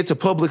dedicated to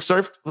public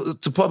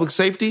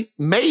safety,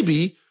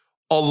 maybe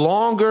a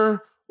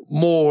longer,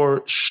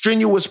 more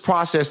strenuous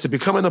process to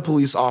becoming a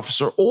police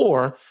officer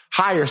or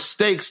higher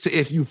stakes to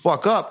if you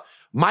fuck up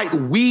might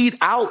weed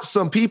out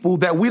some people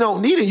that we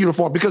don't need in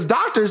uniform, because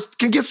doctors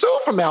can get sued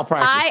for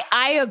malpractice.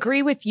 I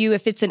agree with you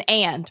if it's an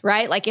and,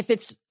 right? Like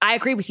I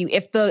agree with you.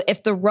 If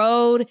the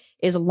road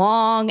is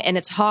long and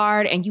it's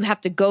hard and you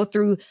have to go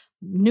through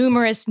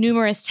numerous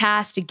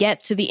tasks to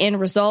get to the end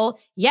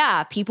result,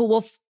 yeah,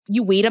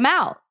 you weed them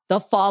out. They'll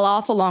fall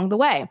off along the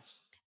way.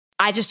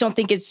 I just don't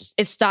think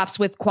it stops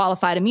with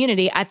qualified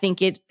immunity. I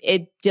think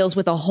it deals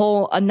with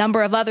a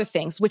number of other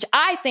things, which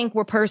I think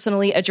were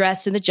personally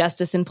addressed in the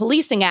Justice and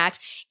Policing Act,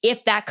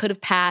 if that could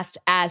have passed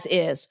as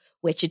is,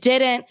 which it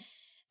didn't.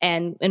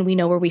 And we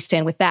know where we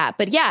stand with that.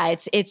 But yeah,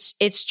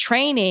 it's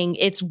training.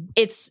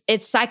 It's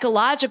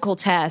psychological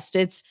test.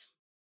 It's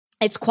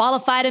It's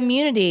qualified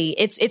immunity.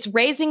 It's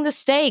raising the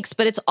stakes,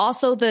 but it's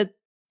also the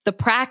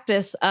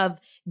practice of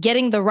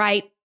getting the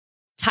right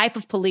type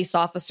of police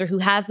officer who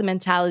has the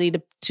mentality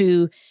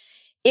to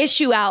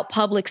issue out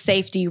public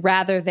safety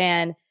rather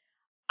than,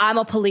 I'm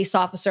a police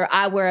officer,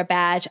 I wear a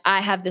badge,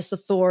 I have this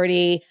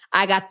authority,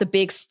 I got the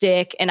big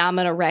stick, and I'm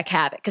going to wreak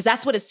havoc. Because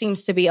that's what it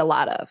seems to be a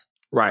lot of.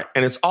 Right.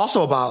 And it's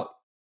also about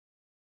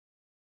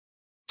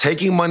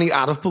taking money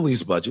out of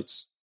police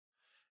budgets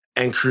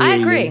and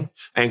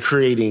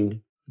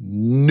creating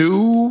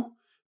new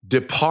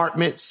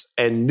departments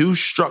and new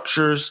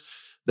structures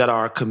that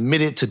are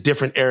committed to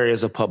different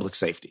areas of public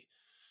safety.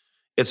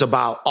 It's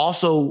about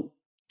also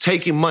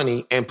taking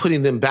money and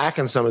putting them back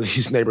in some of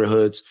these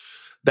neighborhoods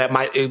that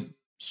might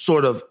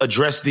sort of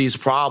address these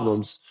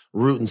problems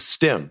root and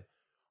stem,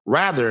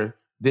 rather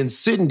than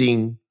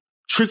sending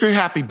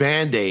trigger-happy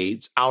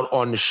Band-Aids out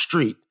on the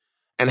street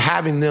and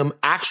having them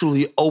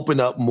actually open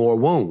up more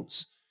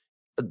wounds.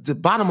 The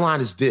bottom line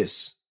is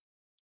this.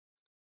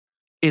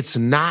 It's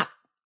not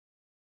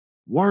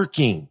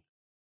working.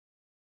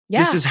 Yeah.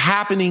 This is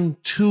happening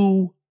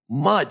too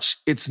much.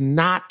 It's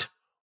not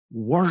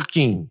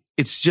working.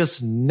 It's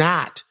just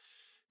not.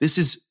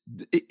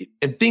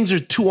 And things are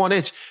too on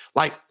edge.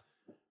 Like,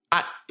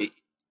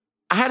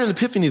 I had an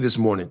epiphany this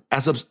morning.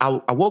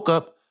 I woke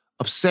up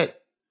upset,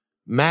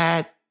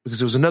 mad, because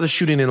there was another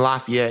shooting in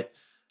Lafayette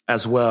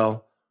as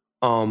well.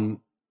 I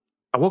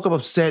woke up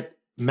upset,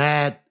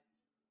 mad,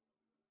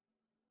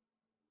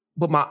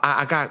 but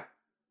I got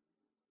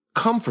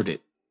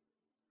comforted.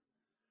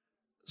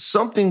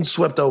 Something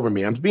swept over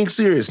me. I'm being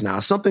serious now.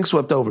 Something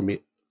swept over me.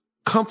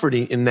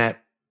 Comforting in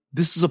that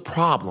this is a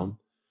problem,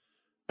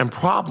 and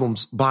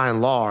problems, by and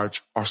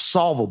large, are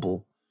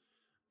solvable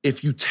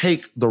if you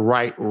take the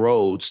right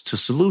roads to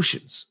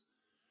solutions.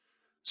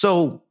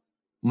 So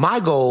my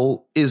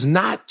goal is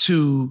not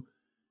to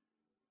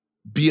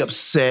be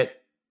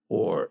upset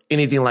or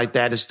anything like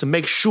that. It's to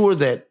make sure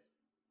that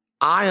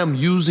I am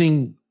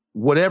using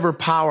whatever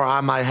power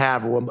I might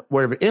have or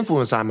whatever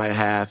influence I might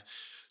have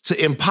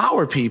to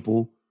empower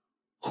people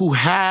who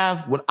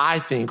have what I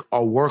think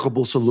are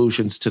workable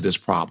solutions to this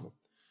problem.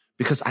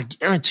 Because I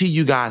guarantee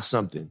you guys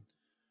something.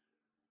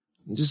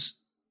 Just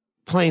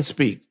plain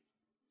speak.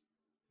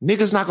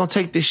 Niggas not gonna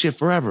take this shit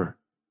forever.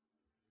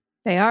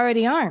 They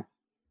already aren't.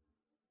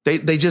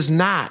 They just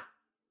not.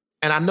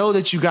 And I know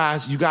that you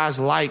guys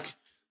like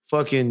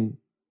fucking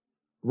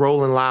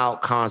Rolling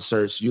Loud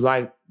concerts. You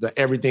like the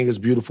Everything is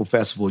Beautiful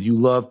festival. You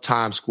love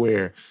Times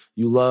Square.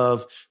 You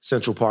love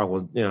Central Park.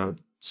 Well,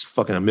 it's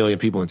fucking 1 million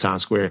people in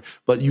Times Square.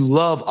 But you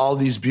love all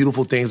these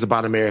beautiful things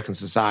about American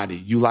society.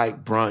 You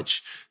like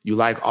brunch. You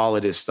like all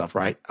of this stuff,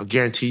 right? I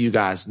guarantee you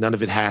guys, none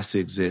of it has to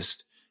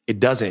exist. It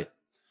doesn't.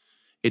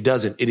 It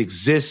doesn't. It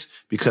exists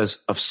because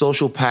of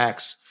social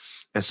pacts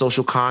and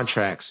social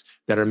contracts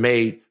that are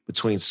made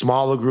between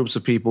smaller groups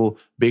of people,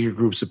 bigger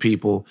groups of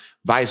people,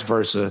 vice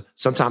versa,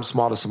 sometimes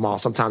small to small,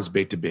 sometimes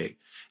big to big.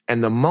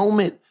 And the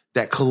moment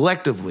that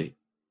collectively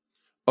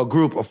a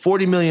group of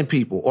 40 million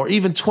people, or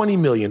even 20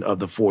 million of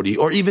the 40,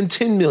 or even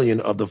 10 million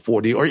of the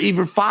 40, or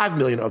even 5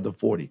 million of the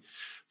 40,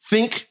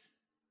 think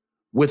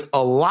with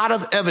a lot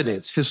of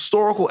evidence,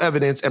 historical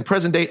evidence and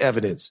present day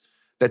evidence,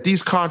 that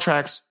these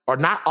contracts are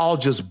not all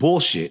just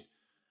bullshit,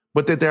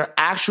 but that they're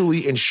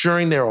actually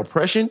ensuring their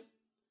oppression,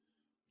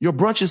 your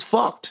brunch is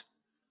fucked.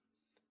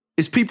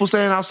 It's people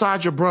saying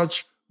outside your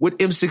brunch with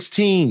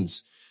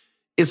M16s.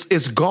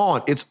 It's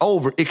gone. It's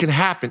over. It can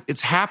happen.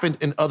 It's happened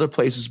in other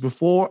places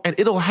before, and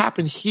it'll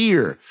happen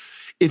here.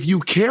 If you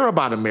care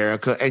about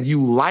America and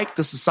you like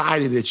the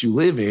society that you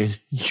live in,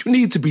 you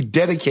need to be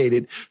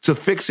dedicated to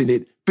fixing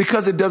it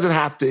because it doesn't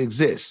have to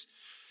exist.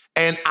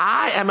 And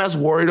I am as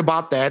worried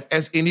about that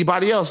as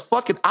anybody else.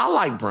 Fuck it. I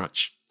like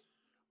brunch,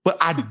 but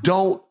I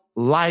don't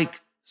like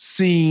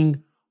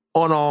seeing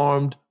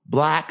unarmed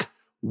Black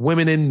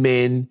women and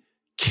men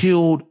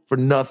killed for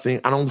nothing.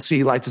 I don't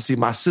like to see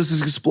my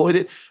sisters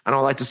exploited. I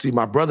don't like to see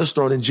my brothers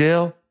thrown in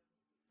jail.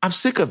 I'm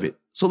sick of it.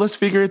 So let's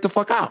figure it the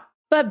fuck out.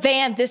 But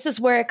Van, this is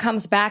where it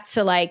comes back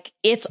to like,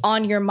 it's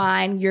on your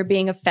mind. You're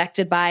being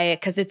affected by it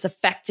because it's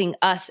affecting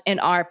us and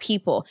our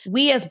people.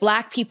 We as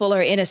Black people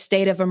are in a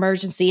state of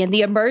emergency, and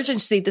the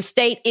emergency, the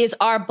state, is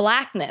our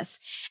Blackness.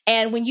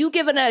 And when you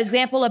give an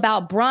example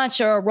about brunch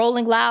or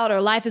Rolling Loud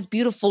or Life is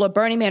Beautiful or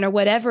Burning Man or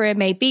whatever it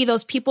may be,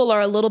 those people are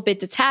a little bit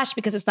detached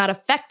because it's not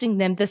affecting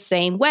them the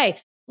same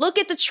way. Look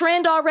at the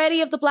trend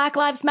already of the Black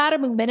Lives Matter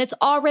movement. It's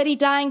already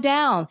dying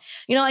down.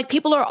 Like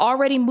people are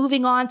already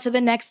moving on to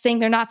the next thing.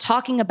 They're not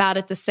talking about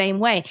it the same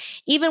way.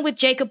 Even with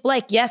Jacob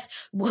Blake, yes,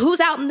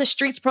 who's out in the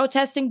streets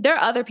protesting? There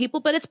are other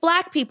people, but it's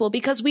Black people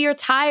because we are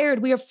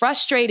tired. We are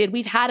frustrated.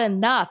 We've had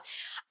enough.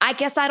 I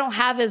guess I don't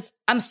have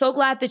I'm so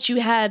glad that you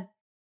had,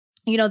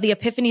 the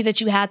epiphany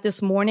that you had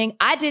this morning.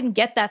 I didn't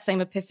get that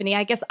same epiphany.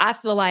 I guess I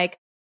feel like,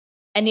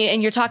 and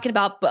you're talking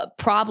about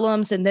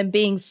problems and them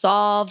being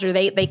solved, or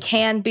they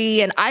can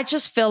be. And I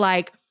just feel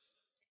like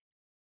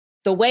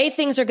the way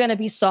things are going to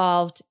be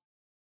solved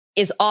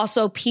is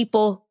also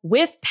people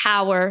with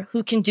power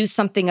who can do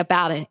something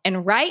about it.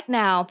 And right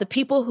now, the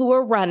people who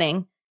are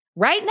running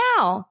right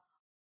now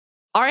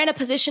are in a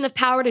position of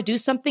power to do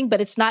something,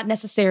 but it's not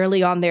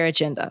necessarily on their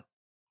agenda.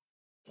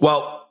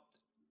 Well,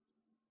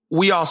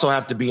 we also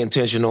have to be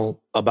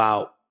intentional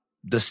about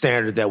the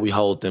standard that we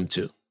hold them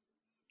to.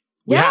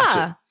 We have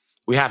to.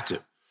 We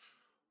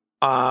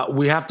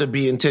have to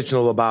be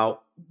intentional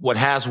about what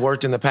has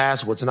worked in the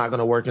past, what's not going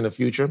to work in the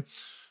future,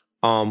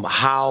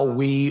 how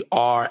we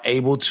are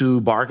able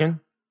to bargain,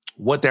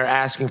 what they're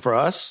asking for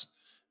us,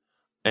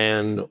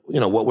 and,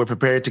 what we're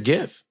prepared to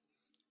give.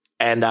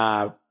 And,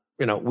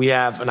 we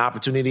have an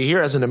opportunity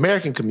here as an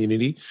American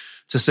community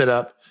to set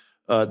up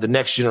the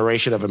next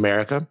generation of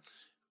America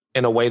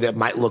in a way that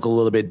might look a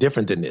little bit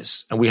different than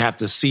this. And we have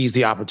to seize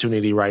the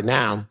opportunity right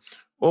now,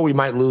 or we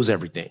might lose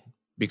everything.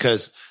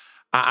 Because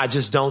I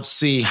just don't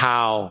see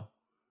how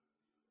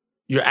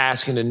you're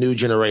asking the new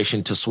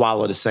generation to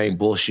swallow the same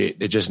bullshit.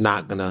 They're just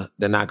not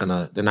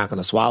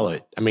gonna swallow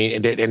it. I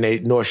mean, and they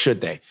nor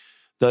should they.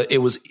 It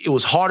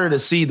was harder to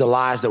see the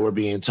lies that were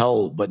being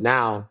told, but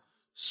now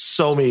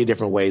so many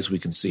different ways we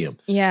can see them.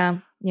 Yeah.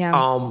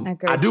 I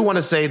agree. I do want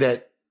to say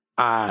that,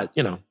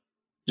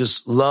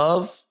 just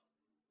love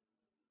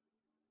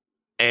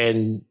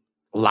and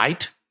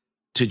light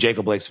to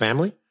Jacob Blake's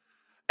family,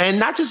 and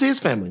not just his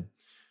family,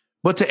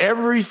 but to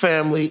every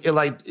family.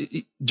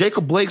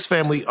 Jacob Blake's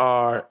family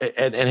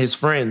and his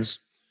friends,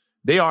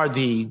 they are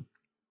the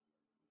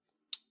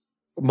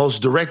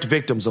most direct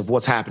victims of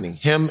what's happening,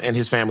 him and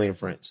his family and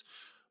friends.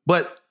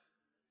 But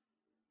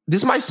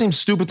this might seem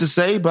stupid to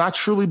say, but I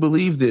truly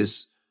believe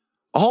this.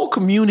 A whole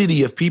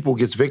community of people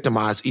gets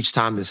victimized each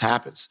time this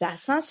happens.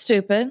 That's not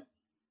stupid.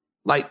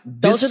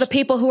 Those are the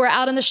people who are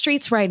out in the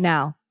streets right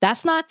now.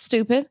 That's not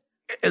stupid.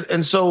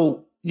 And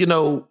so,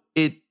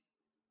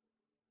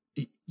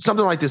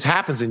 something like this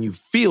happens and you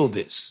feel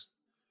this,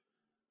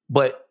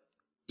 but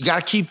you got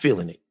to keep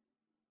feeling it.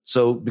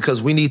 So,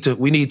 because we need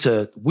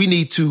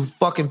to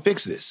fucking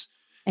fix this.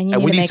 And you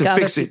need to make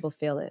other people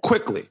feel it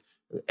quickly.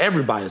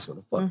 Everybody's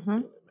going to fucking feel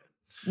it,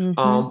 man.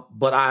 Mm-hmm.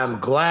 But I'm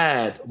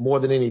glad more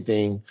than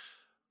anything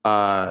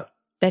that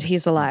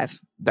he's alive.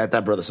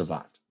 That brother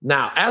survived.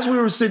 Now, as we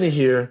were sitting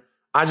here,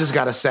 I just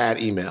got a sad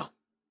email.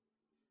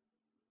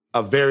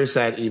 A very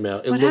sad email.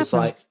 It looks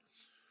like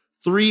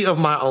 3 of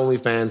my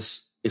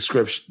OnlyFans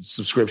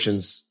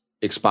subscriptions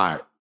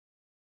expired.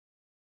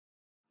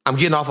 I'm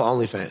getting off of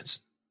OnlyFans.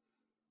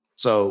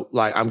 So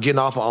I'm getting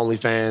off of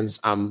OnlyFans.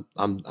 I'm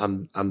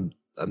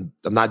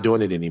not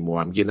doing it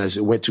anymore.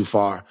 It went too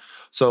far.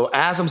 So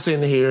as I'm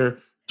sitting here,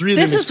 3 of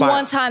them expired. This is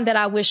one time that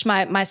I wish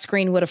my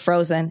screen would have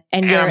frozen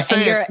and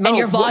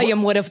your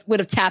volume would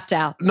have tapped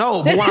out.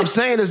 No, but what I'm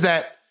saying is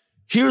that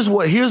here's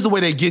the way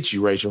they get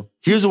you, Rachel.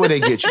 Here's the way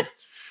they get you.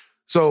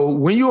 So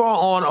when you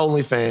are on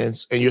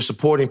OnlyFans and you're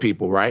supporting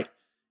people, right?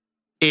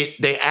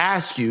 They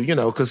ask you,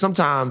 because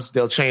sometimes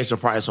they'll change the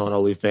price on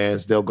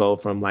OnlyFans. They'll go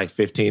from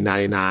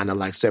 $15.99 to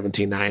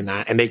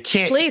 $17.99, and they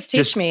can't. Please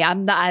teach me.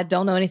 I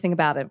don't know anything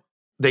about it.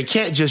 They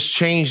can't just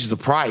change the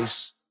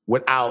price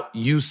without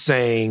you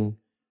saying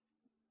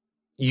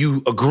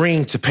you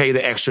agreeing to pay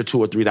the extra $2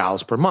 or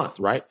 $3 per month,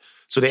 right?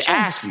 So they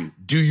ask you,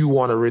 do you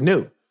want to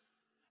renew?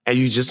 And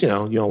you just, you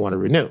don't want to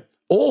renew.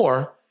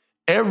 Or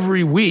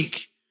every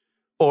week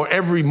or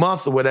every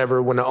month or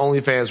whatever, when the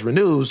OnlyFans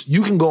renews,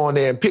 you can go on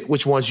there and pick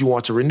which ones you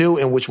want to renew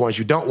and which ones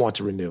you don't want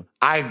to renew.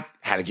 I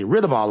had to get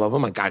rid of all of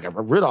them. I got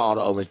rid of all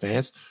the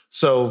OnlyFans.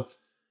 So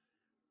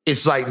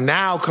it's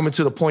now coming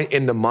to the point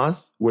in the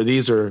month where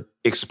these are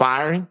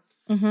expiring.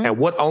 Mm-hmm. And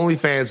what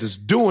OnlyFans is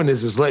doing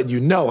is letting you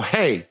know,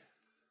 hey,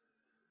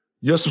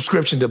 your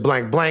subscription to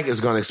blank blank is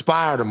going to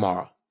expire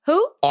tomorrow.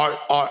 Who? Or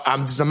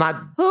I'm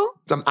not. Who?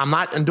 I'm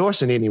not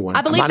endorsing anyone.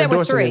 I believe there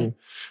were 3.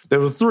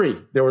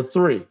 There were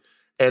 3.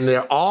 And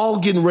they're all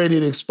getting ready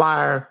to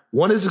expire.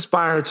 One is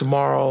expiring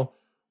tomorrow.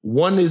 2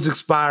 are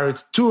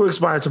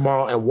expiring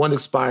tomorrow, and 1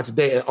 expired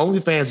today. And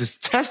OnlyFans is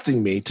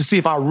testing me to see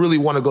if I really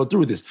want to go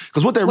through this.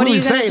 Because what they're really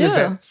saying is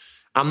that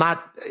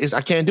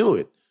I can't do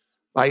it.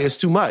 It's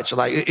too much.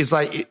 What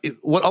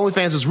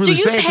OnlyFans is really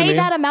saying to me. Do you pay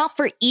that amount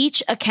for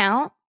each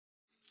account?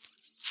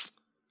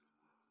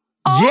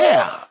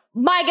 Yeah. Oh,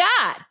 my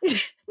God.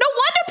 No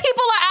wonder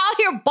people are out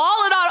here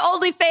balling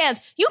on OnlyFans.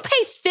 You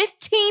pay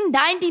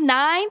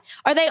 $15.99?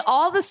 Are they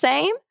all the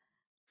same?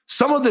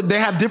 Some of them, they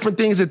have different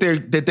things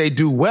that they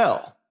do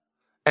well.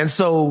 And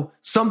so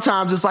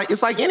sometimes it's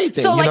like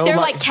anything. So they're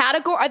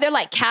are there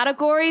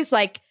categories,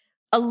 like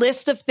a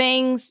list of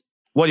things?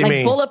 What do you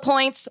mean? Bullet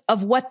points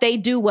of what they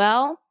do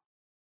well?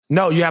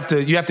 No, you have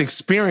to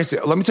experience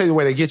it. Let me tell you the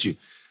way they get you.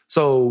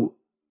 So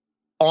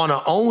on an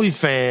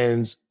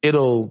OnlyFans,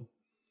 it'll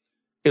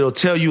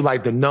tell you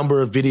the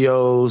number of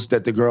videos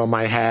that the girl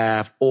might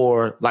have,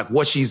 or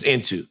what she's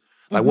into,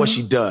 what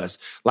she does.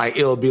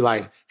 It'll be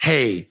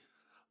hey,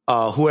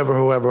 whoever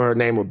her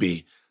name will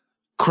be,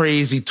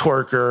 crazy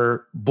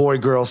twerker, boy,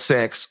 girl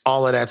sex,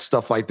 all of that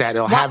stuff like that.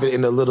 It'll have it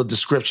in a little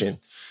description.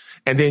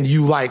 And then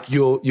you'll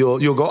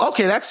go,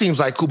 okay, that seems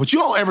cool, but you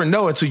don't ever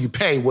know until you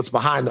pay what's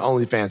behind the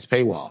OnlyFans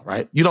paywall,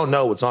 right? You don't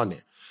know what's on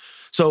there.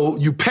 So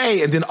you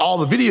pay, and then all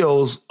the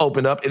videos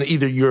open up, and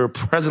either you're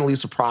pleasantly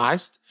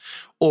surprised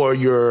or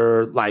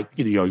you're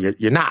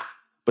you're not.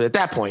 But at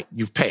that point,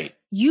 you've paid.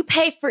 You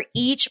pay for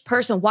each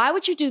person. Why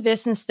would you do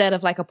this instead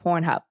of like a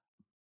Pornhub?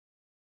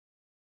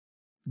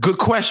 Good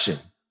question.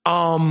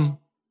 The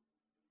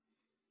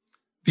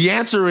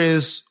answer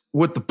is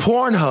with the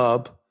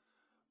Pornhub,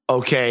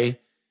 okay,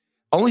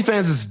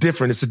 OnlyFans is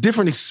different. It's a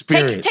different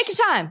experience. Take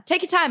your time.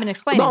 Take your time and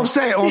explain. No, I'm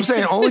saying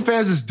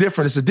OnlyFans is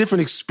different. It's a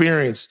different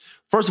experience.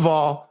 First of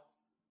all,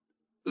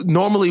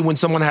 normally when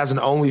someone has an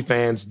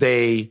OnlyFans,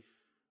 they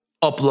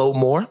upload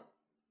more.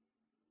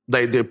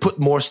 They put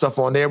more stuff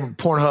on there.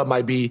 Pornhub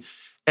might be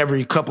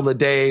every couple of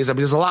days. I mean,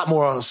 there's a lot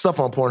more stuff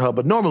on Pornhub,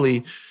 but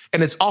normally,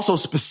 and it's also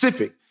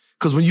specific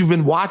because when you've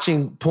been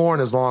watching porn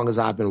as long as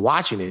I've been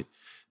watching it,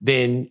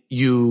 then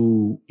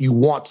you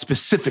want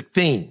specific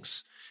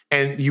things.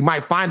 And you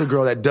might find a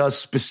girl that does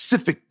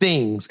specific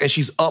things and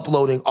she's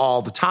uploading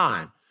all the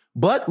time.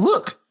 But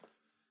look,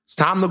 it's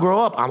time to grow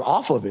up. I'm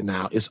off of it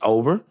now. It's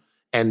over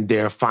and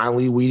they're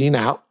finally weeding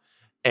out.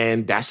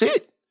 And that's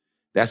it.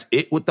 That's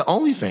it with the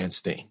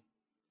OnlyFans thing.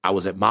 I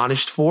was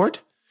admonished for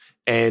it.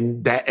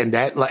 And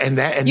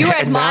you were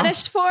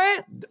admonished for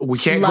it? We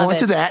can't go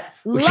into that.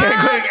 We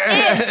can't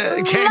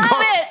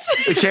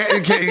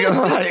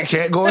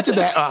go into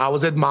that. I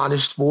was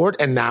admonished for it,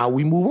 and now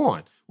we move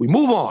on. We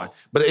move on.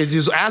 But it's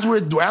just as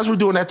we're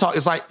doing that talk,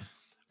 it's like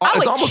I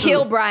would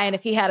kill Brian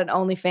if he had an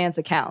OnlyFans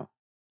account.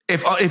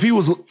 If he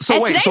was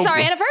today's our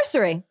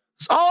anniversation.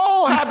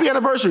 Oh, happy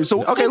anniversary!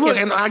 So okay, look,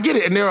 and I get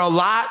it, and there are a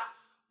lot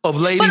of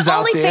ladies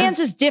out there. But OnlyFans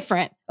is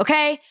different,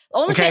 okay?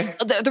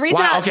 The reason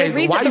why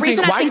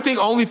do you think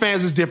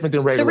OnlyFans is different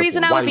than regular? The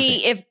reason I would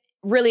be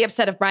really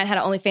upset if Brian had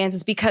an OnlyFans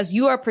is because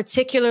you are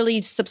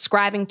particularly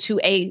subscribing to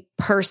a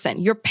person.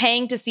 You're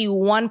paying to see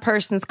one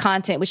person's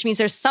content, which means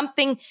there's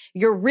something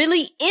you're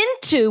really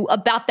into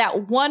about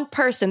that one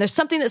person. There's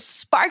something that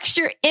sparks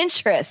your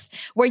interest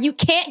where you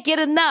can't get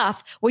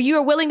enough, where you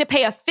are willing to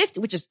pay $50,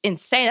 which is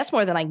insane. That's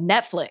more than like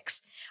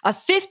Netflix. A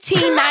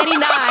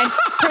 $15.99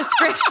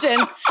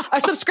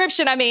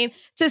 subscription,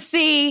 to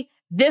see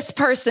this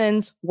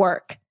person's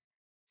work.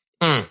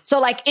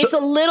 So it's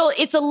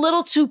a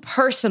little too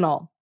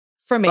personal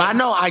for me. I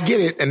know, I get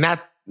it. And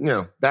that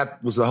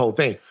was the whole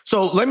thing.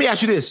 So let me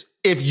ask you this.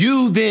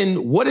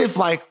 What if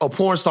like a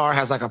porn star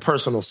has like a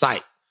personal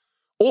site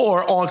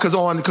or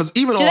because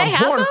even do on they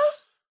have porn,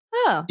 those?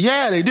 Oh.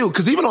 Yeah, they do.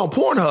 Because even on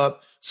Pornhub,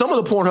 some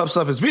of the Pornhub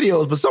stuff is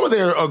videos, but some of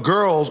there are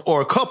girls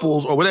or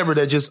couples or whatever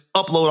that just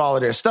upload all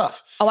of their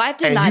stuff. Oh, I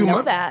did not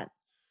know that.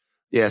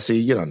 Yeah, see,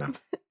 you don't know.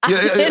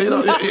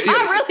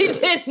 I really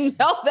didn't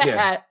know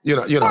that.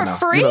 Yeah, you don't know.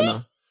 For free? You don't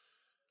know.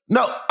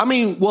 No,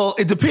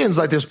 it depends.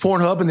 Like there's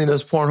Pornhub and then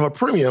there's Pornhub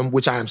Premium,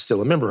 which I am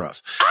still a member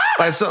of.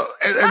 So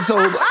there's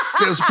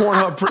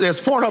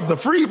Pornhub, the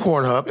free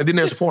Pornhub, and then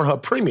there's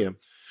Pornhub Premium.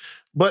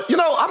 But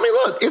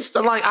look, it's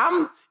like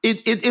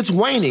it's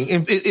waning.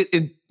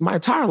 In my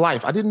entire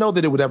life, I didn't know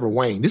that it would ever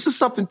wane. This is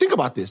something. Think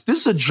about this. This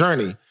is a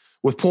journey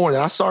with porn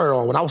that I started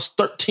on when I was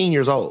 13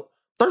 years old.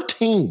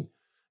 13,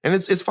 and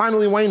it's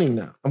finally waning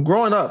now. I'm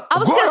growing up. I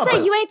was gonna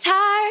say you ain't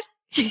tired.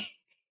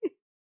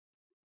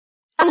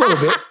 A little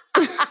bit.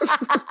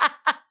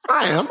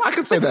 I am. I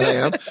can say that I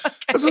am. Okay.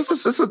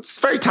 It's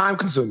very time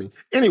consuming.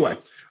 Anyway,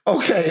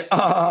 okay.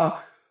 So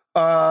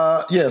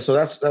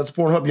that's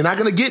Pornhub. You're not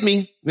going to get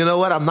me. You know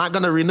what? I'm not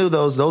going to renew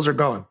those. Those are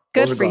gone.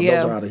 Good for you.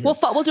 Those are out of here.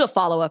 We'll do a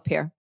follow-up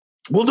here.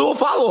 We'll do a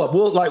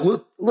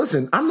follow-up.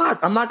 Listen, I'm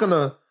not going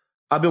to,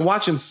 I've been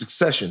watching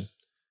Succession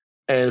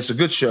and it's a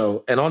good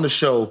show. And on the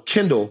show,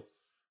 Kendall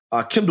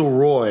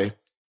Roy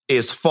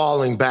is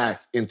falling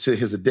back into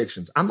his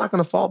addictions. I'm not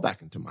going to fall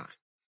back into mine.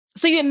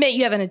 So you admit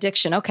you have an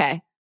addiction.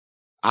 Okay.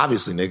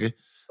 Obviously, nigga.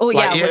 Oh,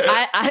 yeah.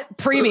 I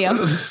premium.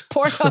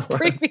 Pornhub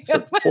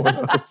Premium.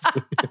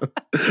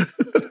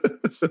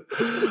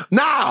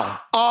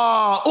 Now,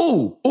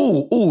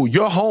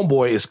 your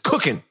homeboy is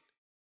cooking.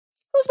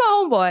 Who's my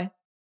homeboy?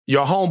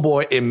 Your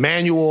homeboy,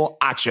 Emmanuel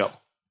Acho.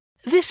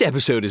 This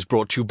episode is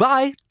brought to you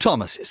by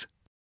Thomas's.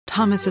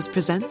 Thomas's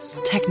presents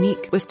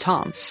Technique with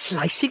Tom.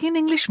 Slicing an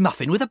English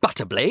muffin with a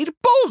butter blade?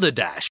 Boulder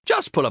Dash!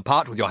 Just pull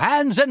apart with your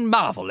hands and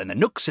marvel in the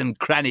nooks and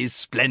crannies'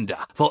 splendor.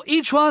 For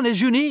each one is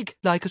unique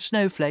like a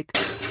snowflake.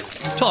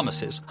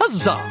 Thomas's,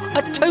 huzzah!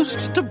 A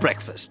toast to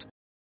breakfast.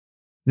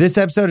 This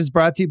episode is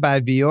brought to you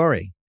by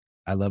Viore.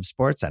 I love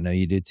sports. I know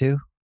you do too.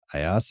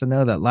 I also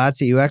know that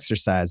lots of you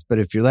exercise, but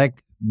if you're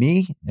like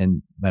me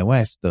and my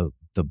wife, the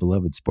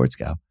beloved sports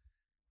gal,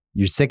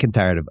 you're sick and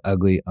tired of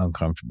ugly,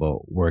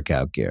 uncomfortable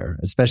workout gear.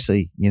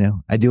 Especially,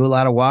 I do a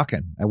lot of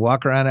walking. I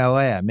walk around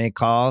LA. I make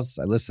calls.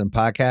 I listen to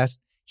podcasts.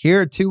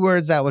 Here are 2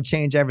 words that will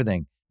change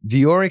everything.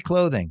 Viore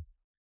Clothing,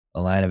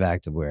 a line of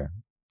activewear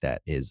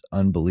that is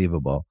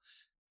unbelievable.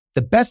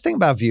 The best thing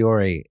about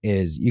Viore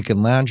is you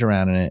can lounge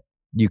around in it.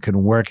 You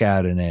can work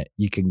out in it.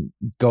 You can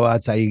go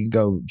outside. You can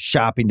go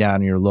shopping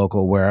down in your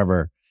local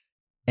wherever.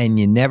 And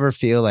you never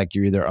feel like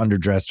you're either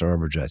underdressed or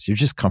overdressed. You're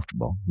just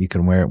comfortable. You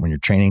can wear it when you're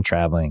training,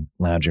 traveling,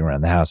 lounging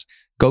around the house.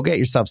 Go get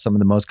yourself some of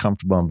the most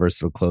comfortable and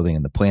versatile clothing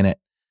on the planet.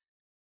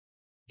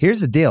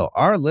 Here's the deal.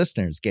 Our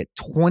listeners get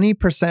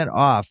 20%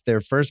 off their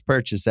first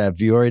purchase at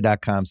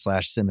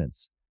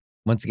Viore.com/Simmons.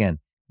 Once again,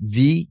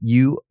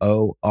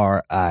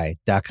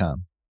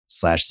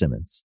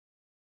 VUORI.com/Simmons.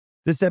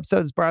 This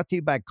episode is brought to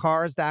you by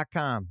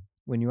Cars.com.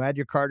 When you add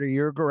your car to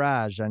your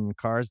garage on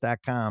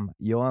Cars.com,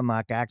 you'll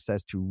unlock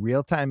access to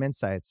real-time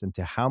insights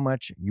into how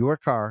much your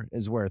car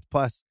is worth.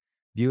 Plus,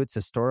 view its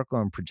historical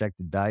and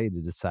projected value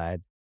to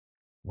decide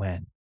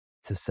when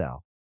to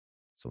sell.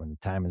 So when the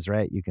time is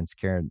right, you can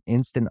secure an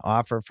instant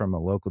offer from a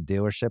local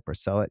dealership or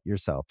sell it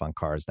yourself on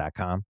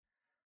Cars.com.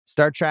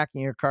 Start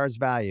tracking your car's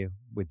value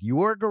with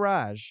your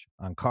garage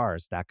on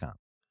Cars.com.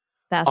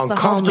 That's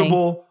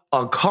uncomfortable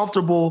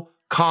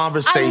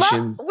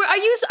conversation.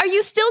 Are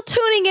you still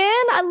tuning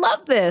in? I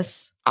love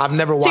this. I've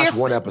never watched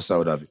one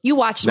episode of it. You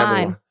watched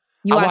mine.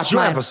 I watched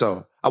your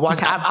episode.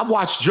 I've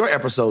watched your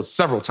episode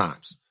several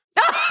times.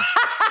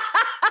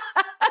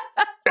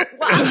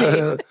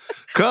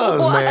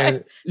 Cause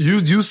man,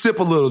 you sip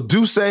a little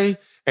Douce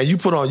and you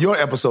put on your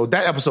episode.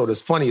 That episode is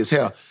funny as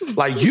hell.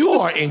 Like you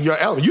are in your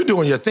element. You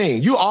doing your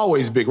thing. You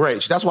always Big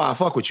Rach. That's why I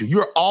fuck with you.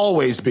 You're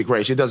always Big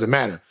Rach. It doesn't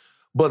matter.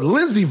 But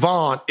Lindsey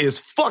Vonn is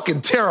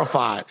fucking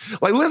terrified.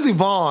 Like Lindsey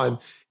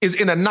Vonn is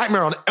in a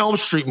Nightmare on Elm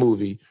Street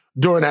movie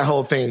during that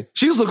whole thing.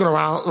 She's looking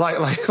around like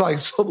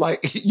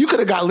you could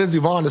have got Lindsey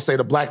Vonn to say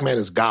the black man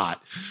is God.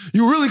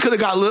 You really could have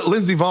got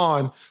Lindsey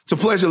Vonn to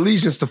pledge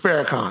allegiance to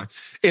Farrakhan.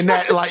 In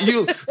that, like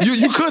you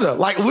could have.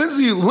 Like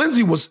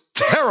Lindsey was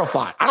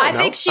terrified. I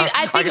think she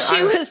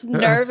was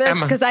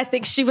nervous because I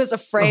think she was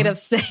afraid of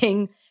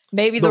saying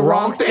maybe the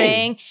wrong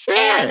thing.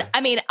 Yeah. And I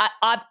mean,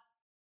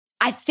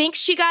 I think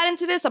she got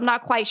into this. I'm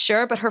not quite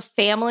sure, but her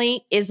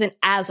family isn't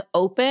as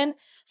open.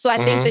 So I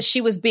think that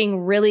she was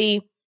being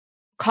really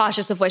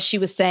cautious of what she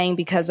was saying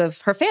because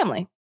of her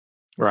family.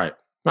 Right.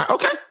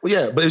 Okay. Well,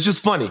 yeah, but it's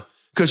just funny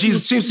because she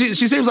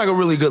seems like a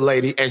really good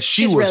lady, and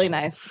she's was really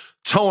nice,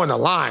 towing the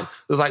line.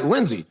 It was like,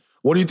 Lindsey,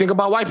 what do you think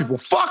about white people?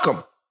 Fuck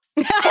them.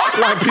 Fuck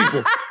white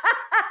people.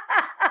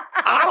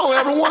 I don't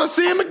ever want to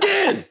see them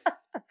again.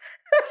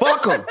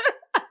 Fuck them.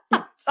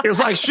 It was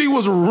like she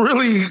was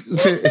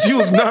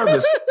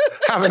nervous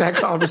having that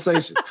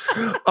conversation.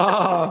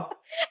 I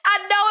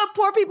know, and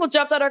poor people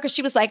jumped on her because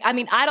she was like, I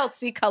mean, I don't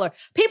see color.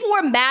 People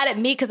were mad at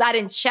me because I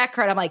didn't check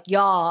her. And I'm like,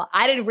 y'all,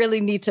 I didn't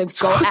really need to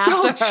go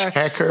after her.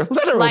 Check her.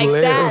 Let her like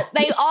live. That.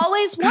 They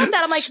always want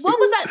that. I'm like, what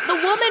was that? The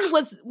woman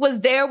was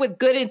there with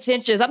good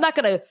intentions. I'm not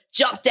going to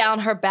jump down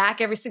her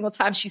back every single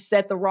time she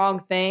said the wrong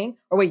thing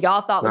or what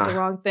y'all thought was the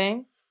wrong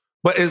thing.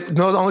 But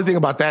the only thing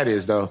about that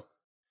is, though,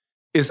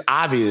 it's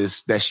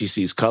obvious that she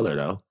sees color,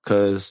 though,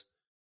 because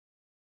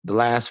the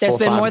last There's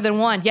been more than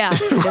one. Yeah.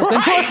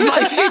 Right?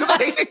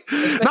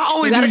 Not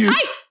only do you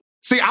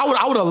see,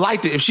 I would have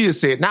liked it if she had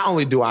said, not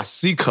only do I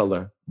see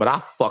color, but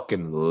I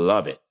fucking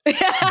love it.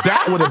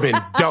 That would have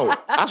been dope.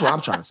 That's what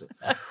I'm trying to say.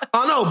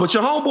 Oh no, but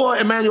your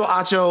homeboy Emmanuel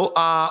Acho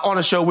on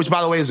a show, which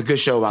by the way is a good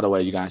show, by the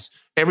way, you guys.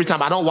 Every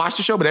time I don't watch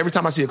the show, but every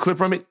time I see a clip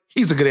from it,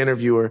 he's a good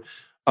interviewer.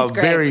 A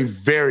very,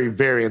 very,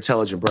 very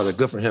intelligent brother.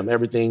 Good for him.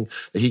 Everything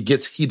that he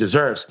gets, he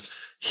deserves.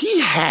 He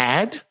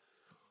had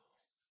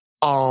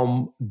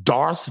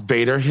Darth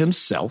Vader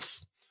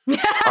himself,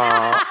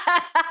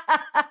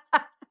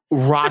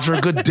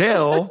 Roger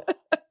Goodell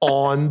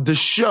on the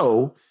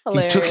show.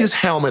 Hilarious. He took his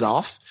helmet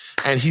off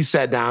and he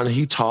sat down and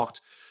he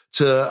talked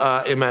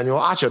to Emmanuel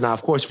Acho. Now,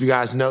 of course, if you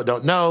guys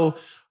don't know,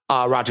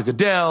 Roger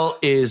Goodell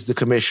is the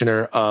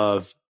commissioner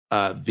of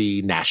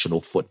the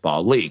National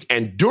Football League.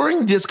 And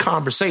during this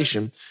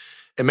conversation,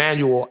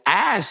 Emmanuel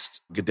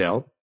asked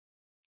Goodell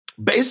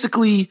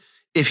basically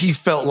if he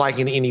felt like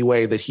in any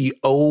way that he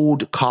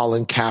owed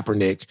Colin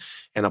Kaepernick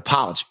an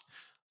apology.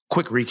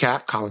 Quick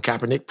recap, Colin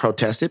Kaepernick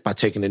protested by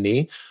taking a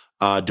knee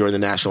during the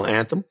national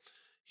anthem.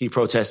 He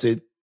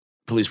protested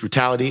police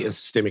brutality and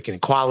systemic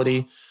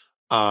inequality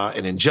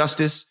and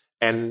injustice.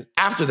 And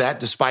after that,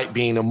 despite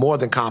being a more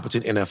than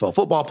competent NFL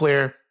football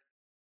player,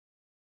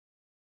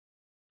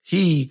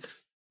 he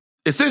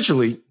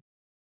essentially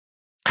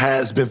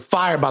has been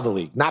fired by the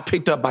league, not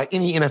picked up by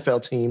any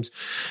NFL teams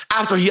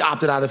after he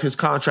opted out of his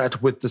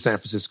contract with the San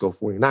Francisco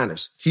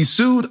 49ers. He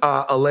sued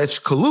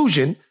alleged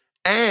collusion,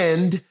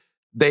 and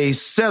they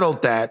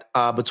settled that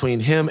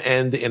between him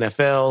and the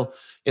NFL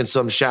in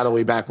some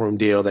shadowy backroom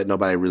deal that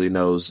nobody really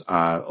knows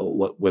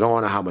what went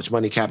on or how much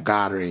money Cap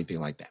got or anything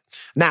like that.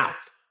 Now,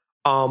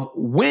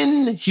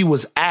 when he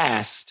was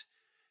asked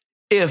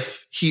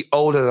if he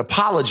owed an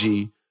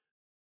apology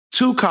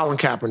to Colin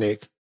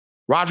Kaepernick,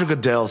 Roger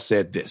Goodell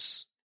said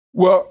this.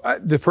 Well,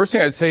 the first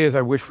thing I'd say is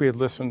I wish we had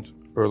listened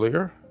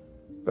earlier,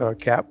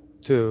 Cap,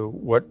 to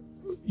what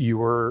you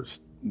were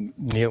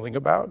kneeling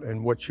about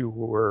and what you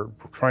were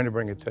trying to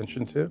bring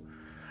attention to.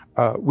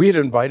 We had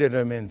invited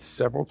him in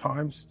several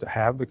times to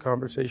have the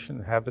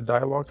conversation, have the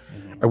dialogue.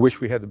 Mm-hmm. I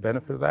wish we had the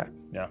benefit of that.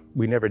 Yeah.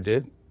 We never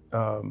did.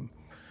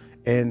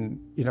 And,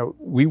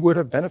 we would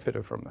have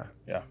benefited from that.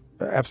 Yeah.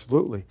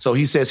 Absolutely. So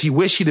he says he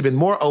wished he'd have been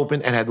more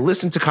open and had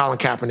listened to Colin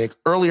Kaepernick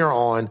earlier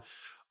on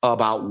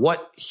about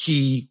what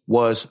he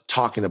was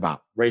talking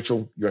about.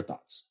 Rachel, your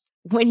thoughts?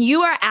 When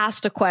you are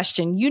asked a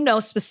question, you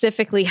know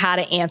specifically how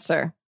to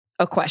answer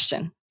a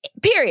question.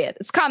 Period.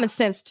 It's common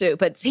sense too,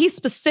 but he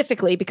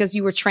specifically, because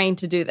you were trained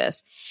to do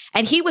this.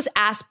 And he was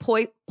asked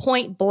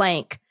point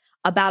blank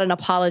about an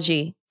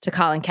apology to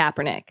Colin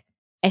Kaepernick.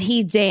 And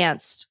he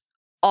danced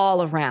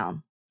all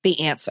around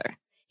the answer.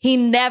 He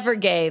never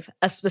gave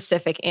a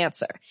specific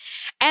answer.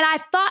 And I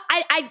thought,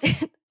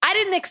 I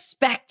didn't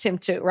expect him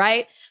to,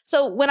 right?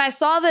 So when I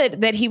saw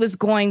that he was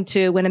going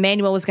to, when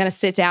Emmanuel was going to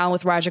sit down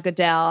with Roger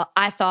Goodell,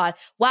 I thought,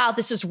 wow,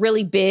 this is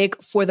really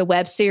big for the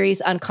web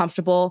series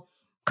Uncomfortable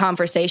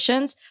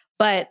Conversations.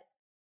 But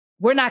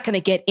we're not going to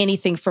get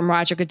anything from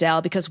Roger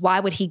Goodell, because why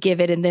would he give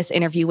it in this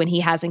interview when he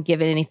hasn't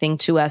given anything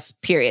to us,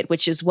 period,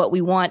 which is what we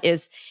want,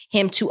 is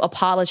him to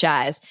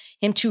apologize,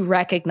 him to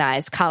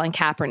recognize Colin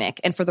Kaepernick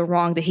and for the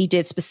wrong that he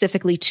did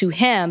specifically to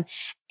him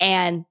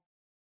and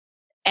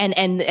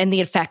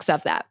the effects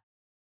of that.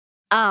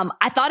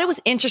 I thought it was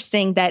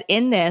interesting that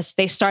in this,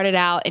 they started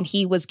out and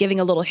he was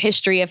giving a little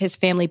history of his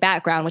family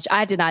background, which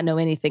I did not know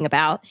anything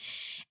about.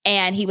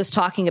 And he was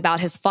talking about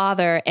his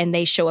father, and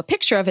they show a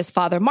picture of his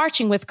father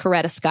marching with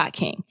Coretta Scott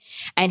King.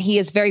 And he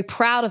is very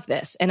proud of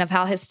this and of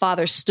how his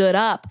father stood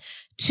up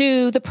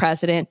to the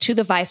president, to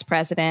the vice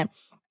president,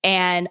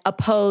 and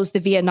opposed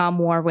the Vietnam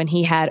War when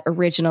he had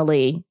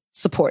originally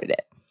supported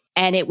it.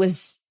 And it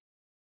was,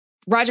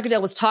 Roger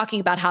Goodell was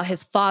talking about how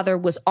his father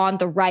was on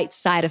the right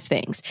side of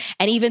things.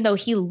 And even though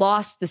he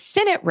lost the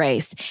Senate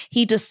race,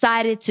 he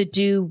decided to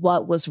do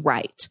what was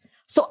right.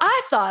 So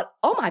I thought,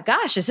 oh my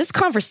gosh, is this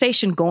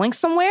conversation going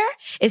somewhere?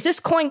 Is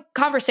this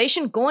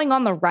conversation going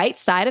on the right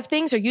side of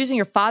things, or using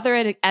your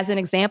father as an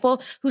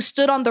example, who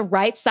stood on the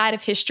right side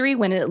of history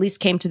when it at least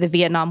came to the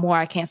Vietnam War?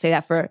 I can't say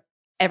that for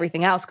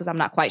everything else because I'm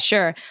not quite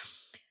sure.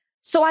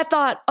 So I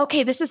thought,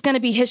 okay, this is going to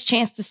be his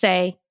chance to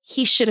say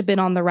he should have been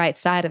on the right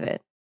side of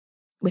it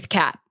with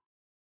Cap.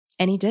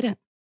 And he didn't.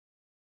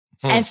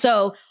 And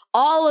so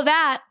all of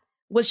that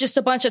was just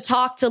a bunch of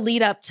talk to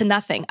lead up to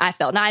nothing, I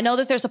felt. Now, I know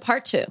that there's a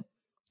part 2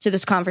 to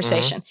this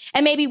conversation,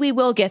 and maybe we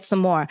will get some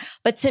more.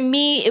 But to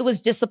me, it was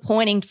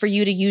disappointing for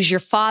you to use your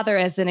father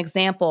as an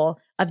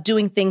example of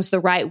doing things the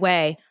right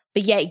way,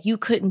 but yet you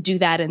couldn't do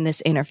that in this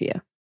interview.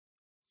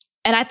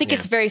 And I think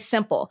it's very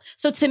simple.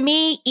 So to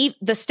me,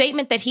 the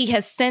statement that he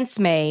has since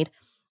made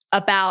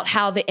about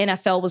how the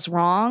NFL was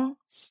wrong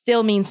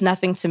still means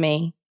nothing to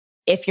me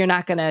if you're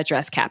not going to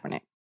address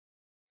Kaepernick.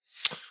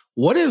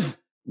 What if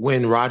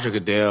when Roger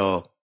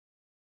Goodell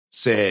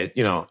said,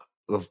 you know,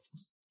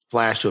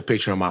 flash to a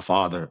picture of my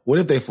father, what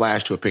if they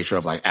flashed to a picture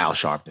of like Al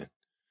Sharpton?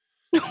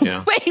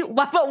 Yeah. Wait,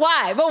 but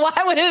why? But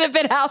why would it have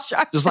been Al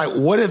Sharpton? Just like,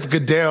 what if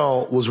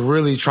Goodell was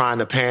really trying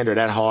to pander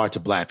that hard to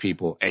black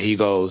people, and he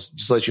goes,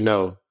 just to let you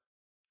know,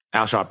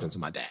 Al Sharpton's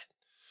my dad.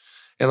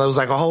 And it was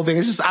like a whole thing.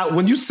 It's just,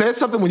 when you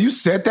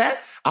said that,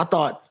 I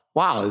thought,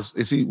 wow,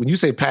 is he, when you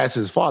say Pat's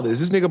his father, is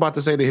this nigga about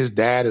to say that his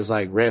dad is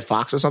like Red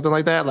Fox or something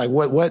like that? Like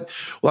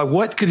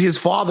what could his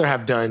father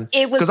have done?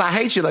 Because I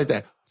hate shit like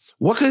that.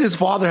 What could his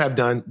father have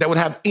done that would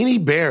have any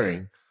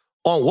bearing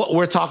on what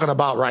we're talking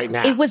about right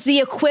now? It was the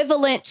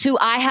equivalent to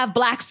I have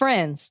black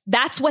friends.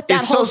 That's what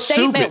that whole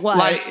statement was.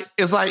 Like,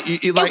 it's like,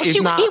 he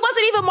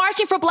wasn't even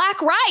marching for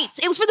black rights.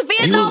 It was for the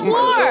Vietnam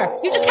War.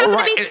 You just happened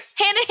to be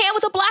hand in hand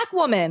with a black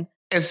woman.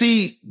 And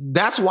see,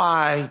 that's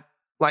why,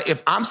 like,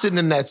 if I'm sitting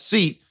in that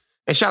seat,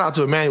 and shout out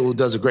to Emmanuel who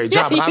does a great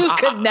job. You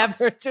could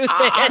never do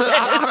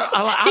that.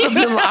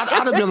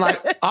 I'd have been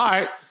like, all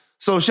right,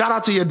 so shout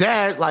out to your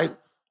dad. Like,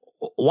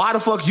 why the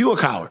fuck you a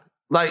coward?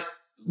 Like,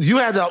 you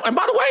had to, and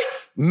by the way,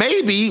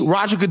 maybe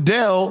Roger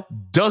Goodell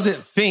doesn't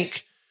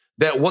think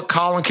that what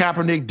Colin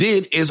Kaepernick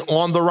did is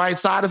on the right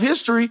side of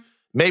history.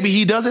 Maybe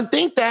he doesn't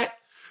think that.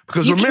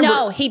 Because remember.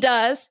 No, he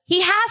does.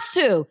 He has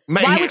to.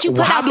 Why would you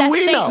put out that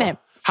statement?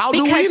 How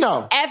do we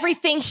know?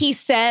 Everything he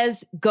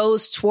says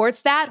goes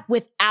towards that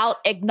without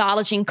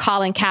acknowledging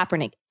Colin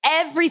Kaepernick.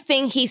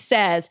 Everything he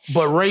says.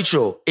 But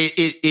Rachel,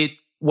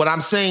 what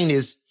I'm saying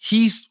is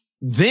he's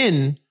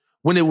then,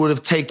 when it would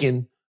have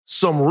taken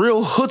some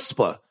real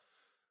chutzpah,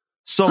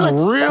 some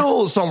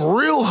real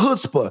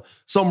chutzpah,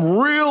 some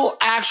real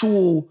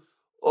actual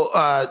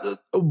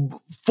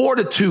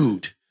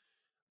fortitude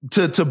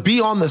to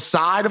be on the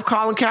side of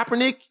Colin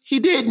Kaepernick, he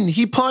didn't.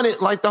 He punted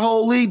like the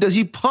whole league does.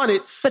 He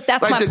punted, but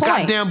that's like my the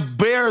point. Goddamn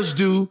Bears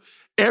do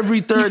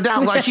every third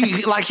down. Like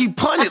he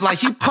punted,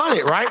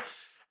 right?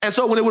 And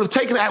so when it would have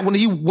taken that,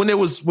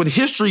 when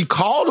history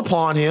called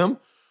upon him,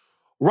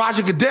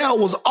 Roger Goodell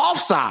was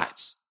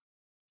offsides.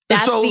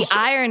 That's the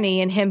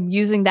irony in him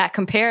using that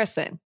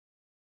comparison.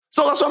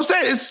 So that's what I'm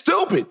saying. It's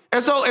stupid.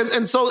 And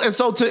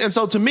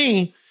so to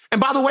me,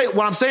 and by the way,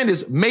 what I'm saying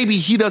is maybe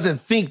he doesn't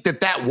think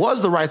that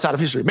was the right side of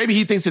history. Maybe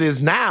he thinks it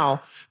is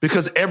now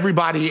because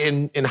everybody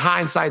in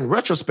hindsight and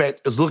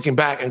retrospect is looking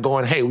back and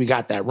going, hey, we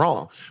got that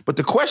wrong. But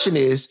the question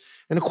is,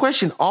 and the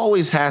question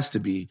always has to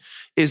be,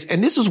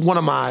 and this is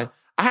I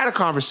had a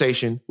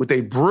conversation with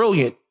a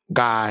brilliant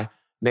guy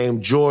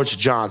named George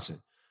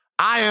Johnson.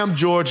 I am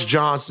George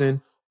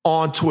Johnson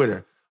on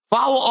Twitter.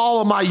 Follow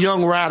all of my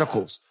young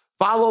radicals.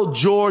 Follow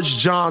George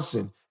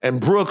Johnson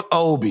and Brooke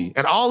Obie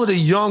and all of the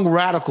young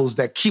radicals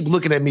that keep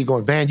looking at me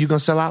going, Van, you gonna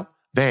sell out?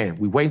 Van,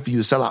 we waiting for you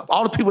to sell out.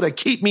 All the people that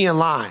keep me in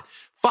line.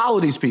 follow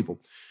these people.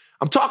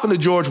 I'm talking to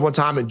George one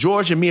time, and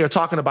George and me are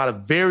talking about a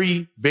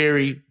very,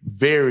 very,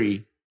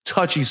 very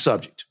touchy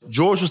subject.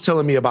 George was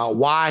telling me about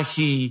why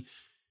he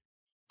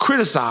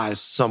criticized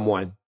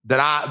someone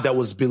that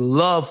was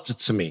beloved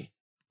to me.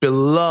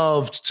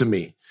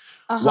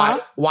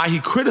 Why he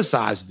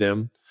criticized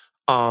them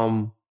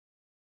for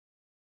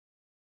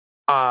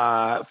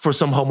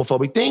some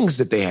homophobic things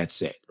that they had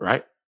said,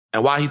 right?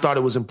 And why he thought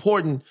it was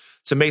important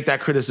to make that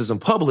criticism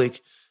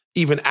public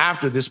even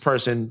after this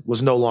person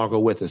was no longer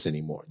with us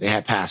anymore. They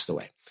had passed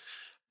away.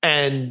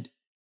 And,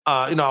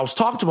 I was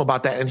talking to him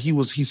about that, and he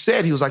was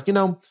like,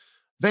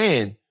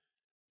 Van,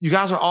 you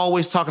guys are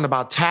always talking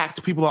about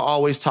tact. People are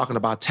always talking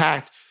about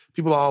tact.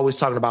 People are always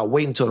talking about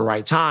waiting until the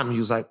right time. And he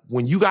was like,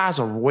 when you guys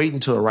are waiting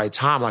until the right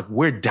time, like,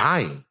 we're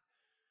dying.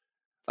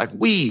 Like,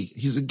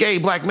 he's a gay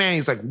black man.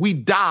 He's like, we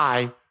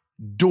die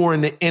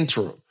during the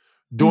interim.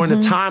 During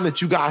the time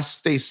that you guys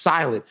stay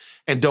silent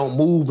and don't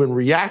move and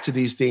react to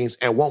these things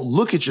and won't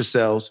look at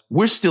yourselves,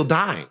 we're still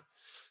dying.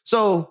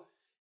 So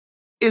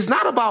it's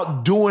not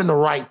about doing the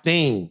right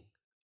thing.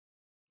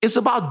 It's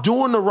about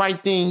doing the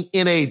right thing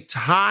in a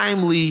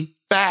timely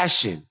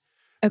fashion.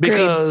 Agreed.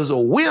 Because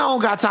we don't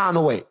got time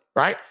to wait,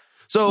 right?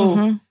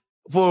 So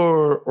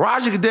for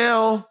Roger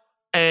Goodell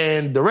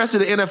and the rest of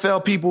the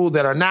NFL people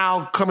that are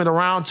now coming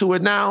around to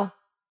it now,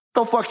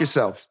 go fuck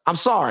yourself. I'm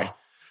sorry.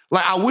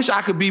 Like, I wish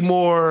I could be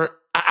more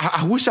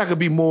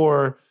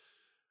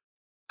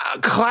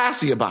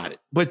classy about it,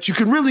 but you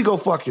can really go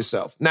fuck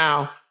yourself.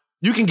 Now,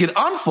 you can get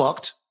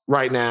unfucked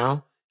right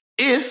now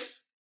if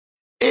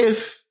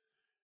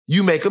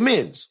you make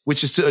amends,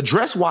 which is to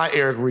address why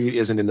Eric Reid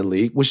isn't in the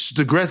league, which is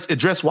to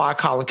address why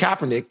Colin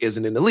Kaepernick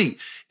isn't in the league.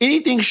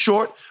 Anything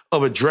short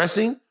of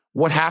addressing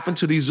what happened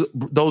to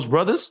those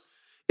brothers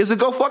is a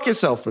go fuck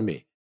yourself for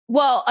me.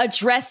 Well,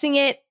 addressing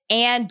it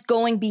and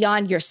going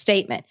beyond your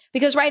statement.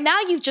 Because right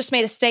now you've just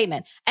made a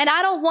statement. And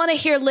I don't want to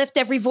hear lift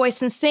every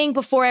voice and sing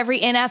before every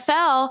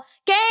NFL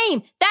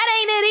game. That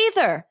ain't it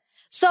either.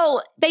 So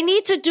they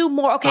need to do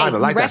more. Okay. I don't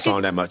even like that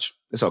song that much.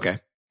 It's okay.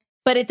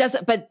 But it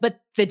doesn't, but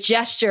the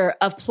gesture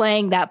of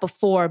playing that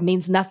before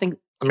means nothing.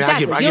 I mean,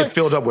 exactly. I get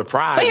filled up with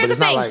pride. But here's the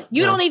thing. Like,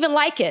 you don't even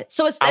like it.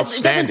 So it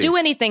doesn't do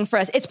anything for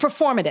us. It's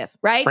performative,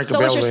 right? Frank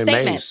so is your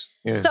statement.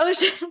 Yeah. So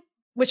is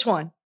which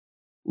one?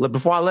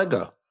 Before I Let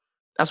Go.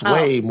 That's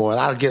way more.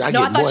 I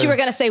thought you were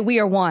going to say We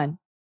Are One.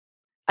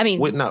 I mean,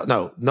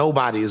 no.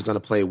 Nobody is going to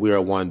play We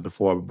Are One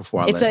before I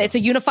Let Go. It's a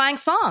unifying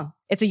song.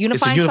 It's a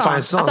unifying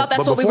song. I thought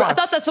that's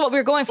what we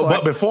were going for.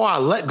 But Before I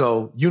Let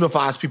Go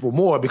unifies people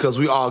more because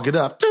we all get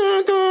up.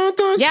 Dun, dun,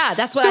 dun, yeah,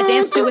 that's what I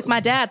danced to with my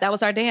dad. That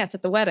was our dance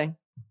at the wedding.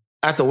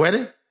 At the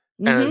wedding?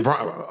 And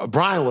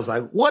Brian was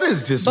like, what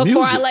is this music?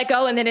 Before I Let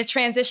Go, and then it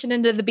transitioned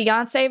into the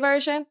Beyonce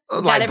version.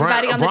 Got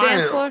everybody on the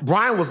dance floor.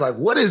 Brian was like,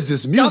 what is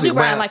this music? Don't do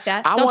Brian like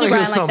that. Don't do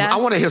Brian like that. I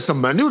want to hear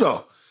some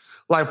Menudo.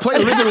 Like, play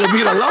Living La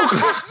Vida Loca.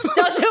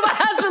 Don't do my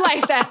husband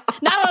like that.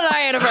 Not on our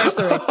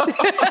anniversary.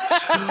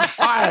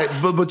 All right,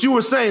 but you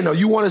were saying, though,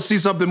 you want to see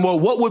something more.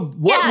 What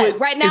would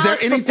right now is there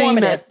it's anything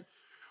performative.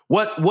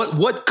 that,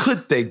 what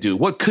could they do?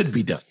 What could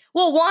be done?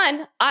 Well,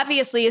 one,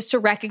 obviously, is to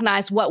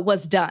recognize what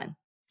was done.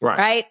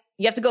 Right?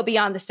 You have to go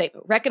beyond the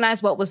statement.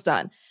 Recognize what was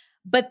done.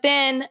 But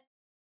then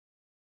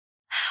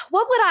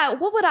I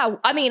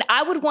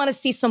would want to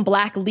see some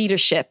Black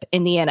leadership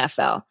in the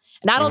NFL.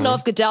 And I don't know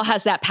if Goodell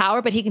has that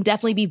power, but he can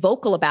definitely be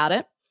vocal about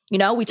it.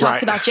 We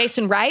talked about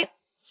Jason Wright.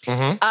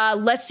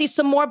 Let's see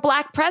some more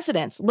Black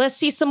presidents. Let's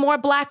see some more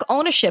Black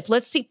ownership.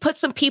 Let's put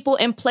some people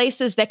in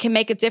places that can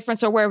make a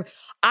difference, or where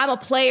I'm a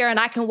player and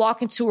I can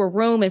walk into a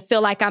room and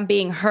feel like I'm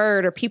being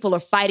heard, or people are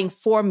fighting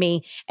for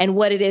me and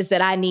what it is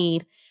that I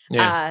need.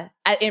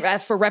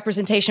 For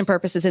representation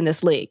purposes in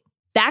this league.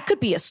 That could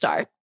be a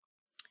start.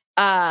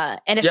 And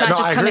it's not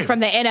just coming from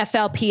the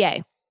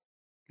NFLPA.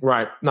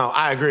 Right. No,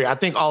 I agree. I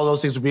think all of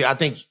those things would be,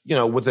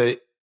 with an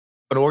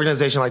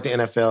organization like the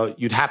NFL,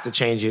 you'd have to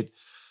change it.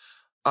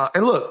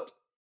 And look.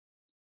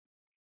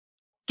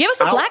 Give us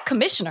a Black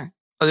commissioner.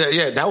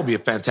 Yeah, that would be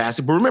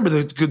fantastic. But remember,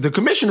 the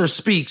commissioner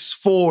speaks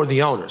for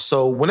the owners.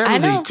 So whenever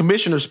the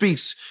commissioner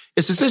speaks,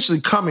 it's essentially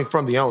coming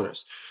from the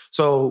owners.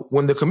 So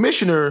when the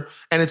commissioner,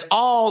 and it's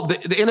all, the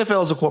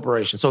NFL is a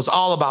corporation, so it's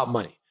all about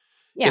money.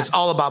 Yeah. It's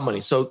all about money.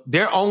 So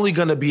they're only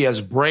going to be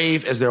as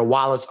brave as their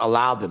wallets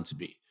allow them to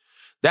be.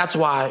 That's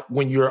why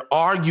when you're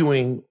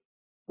arguing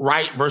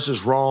right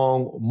versus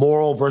wrong,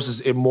 moral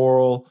versus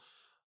immoral,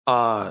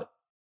 you're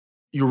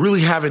really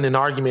having an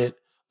argument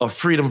of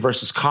freedom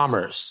versus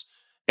commerce.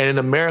 And in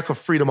America,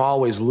 freedom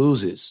always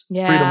loses.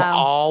 Yeah. Freedom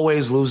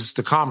always loses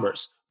to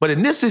commerce. But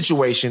in this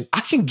situation,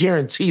 I can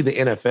guarantee the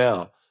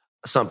NFL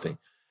something.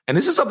 And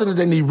this is something that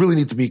they really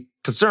need to be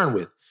concerned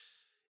with,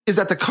 is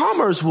that the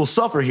commerce will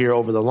suffer here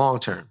over the long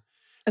term.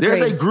 Agreed.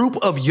 There's a group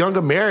of young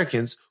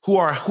Americans who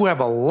have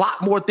a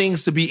lot more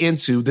things to be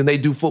into than they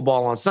do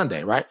football on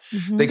Sunday, right?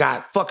 They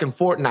got fucking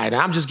Fortnite, and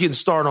I'm just getting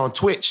started on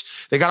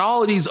Twitch. They got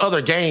all of these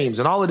other games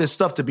and all of this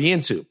stuff to be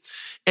into.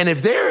 And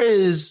if there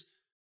is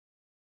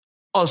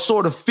a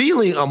sort of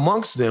feeling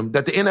amongst them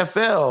that the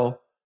NFL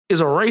is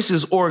a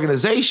racist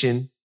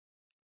organization,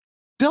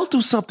 they'll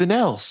do something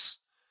else.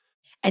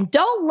 And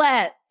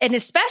and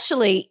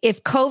especially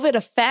if COVID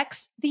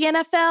affects the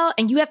NFL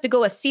and you have to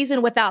go a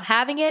season without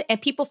having it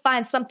and people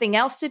find something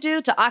else to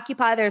do to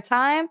occupy their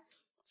time,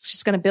 it's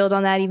just going to build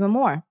on that even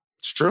more.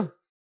 It's true.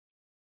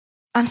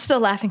 I'm still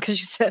laughing because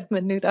you said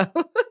Menudo.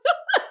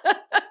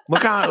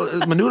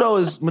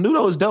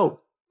 Menudo is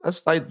dope.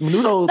 That's like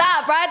Menudo.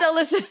 Stop, Brian, don't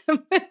listen to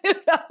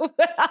Menudo,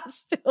 but I'm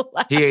still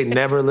laughing. He ain't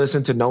never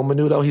listened to no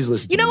Menudo. He's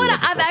listened to You know Menudo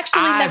what? I've before.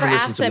 actually never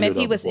asked him if Menudo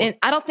he was before. in.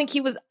 I don't think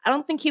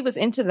he was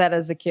into that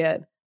as a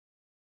kid.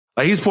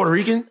 Like, he's Puerto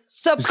Rican?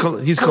 So He's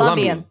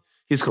Colombian.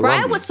 He's Colombian.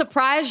 Brian would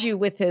surprise you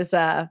with his,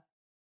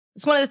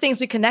 it's one of the things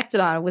we connected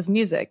on was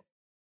music.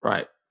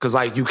 Right. Cause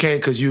like you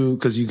can't, cause you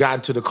got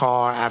into the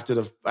car after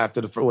the,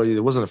 well,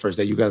 it wasn't the first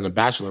day, you got in the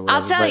Bachelor.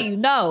 I'll tell you,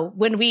 no,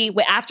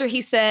 after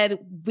he said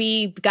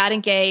we got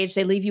engaged,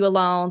 they leave you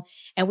alone.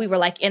 And we were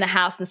like in a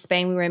house in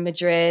Spain. We were in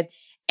Madrid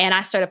and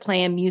I started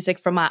playing music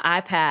from my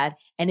iPad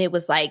and it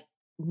was like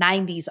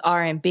 90s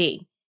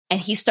R&B. And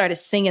he started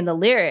singing the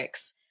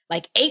lyrics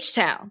like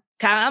H-Town.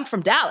 I'm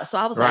from Dallas. So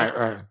I was right.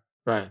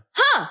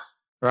 huh?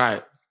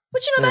 Right.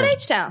 What you know about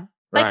H-Town?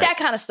 Like Right. that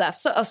kind of stuff.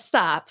 So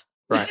stop.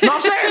 Right. No,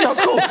 I'm saying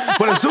that's cool.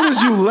 But as soon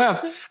as you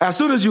left,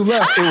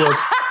 it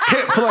was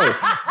hit play.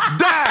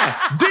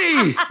 Die,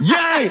 D,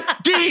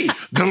 Yankee.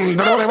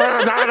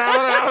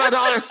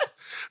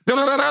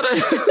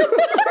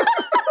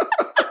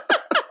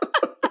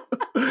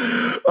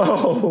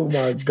 Oh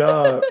my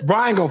God.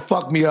 Brian gonna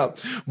fuck me up.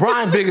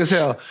 Brian big as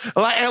hell.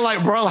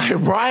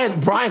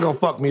 Brian gonna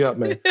fuck me up,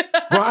 man.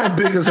 Brian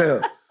big as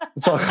hell.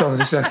 I'm talking about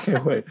this shit. I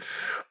can't wait.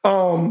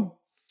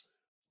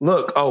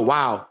 Look, oh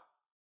wow.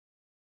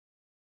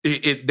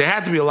 There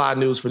had to be a lot of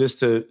news for this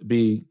to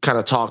be kind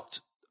of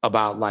talked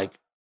about, like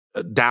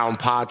down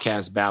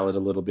podcast ballad a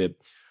little bit.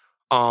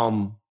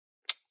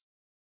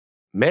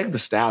 Meg Thee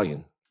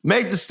Stallion.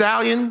 Meg Thee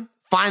Stallion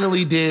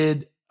finally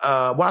did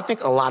what I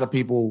think a lot of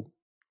people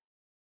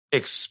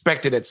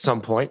expected at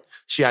some point.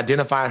 She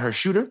identified her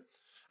shooter.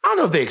 I don't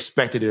know if they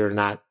expected it or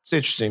not. It's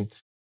interesting.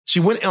 She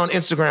went on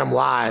Instagram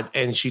Live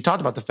and she talked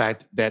about the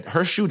fact that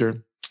her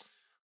shooter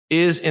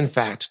is in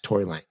fact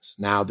Tory Lanez.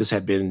 Now, this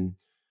had been,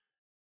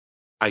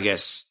 I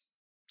guess,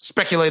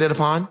 speculated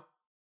upon.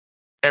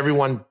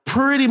 Everyone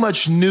pretty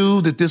much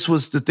knew that this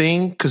was the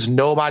thing because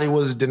nobody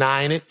was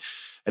denying it.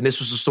 And this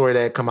was a story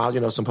that had come out,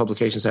 some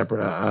publications have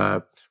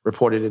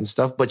reported and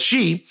stuff. But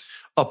she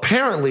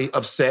apparently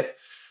upset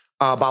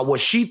about what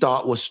she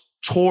thought was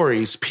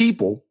Tory's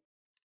people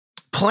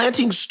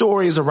planting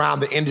stories around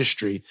the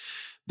industry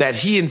that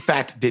he, in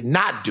fact, did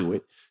not do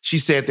it. She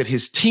said that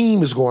his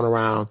team is going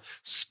around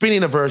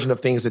spinning a version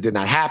of things that did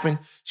not happen.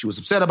 She was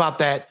upset about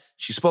that.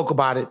 She spoke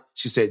about it.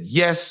 She said,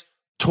 yes,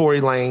 Tory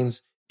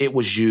Lanez, it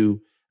was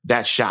you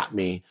that shot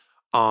me.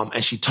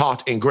 And she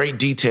talked in great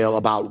detail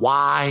about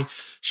why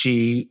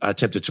she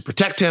attempted to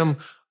protect him,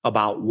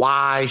 about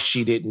why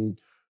she didn't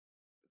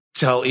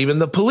tell even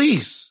the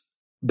police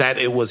that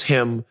it was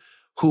him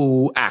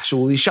who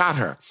actually shot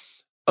her.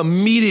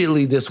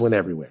 Immediately, this went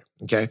everywhere.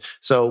 Okay.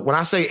 So when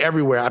I say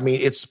everywhere, I mean,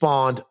 it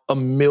spawned a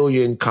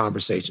million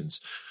conversations,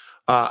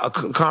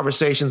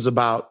 conversations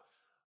about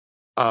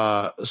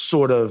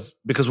sort of,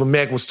 because when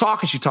Meg was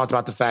talking, she talked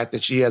about the fact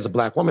that she, as a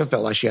black woman,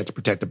 felt like she had to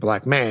protect a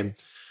black man.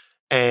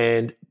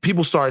 And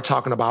people started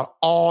talking about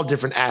all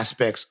different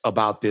aspects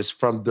about this,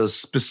 from the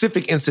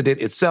specific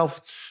incident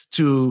itself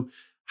to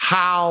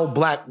how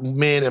black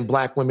men and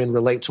black women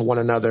relate to one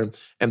another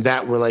and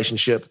that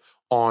relationship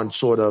on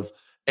sort of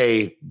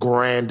a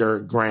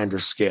grander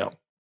scale.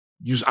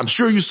 I'm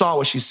sure you saw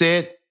what she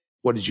said.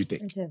 What did you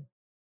think? I did.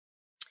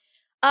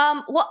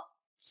 Well,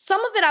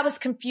 some of it I was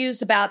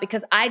confused about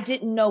because I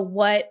didn't know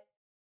what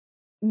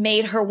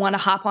made her want to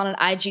hop on an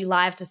IG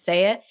Live to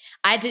say it.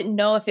 I didn't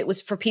know if it was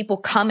for people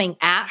coming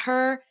at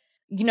her,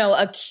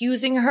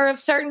 accusing her of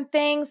certain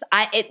things.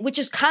 Which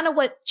is kind of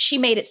what she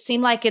made it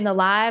seem like in the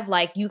live.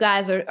 Like, you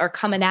guys are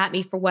coming at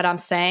me for what I'm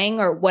saying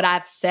or what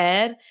I've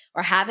said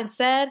or haven't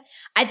said.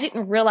 I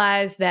didn't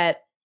realize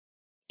that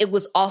it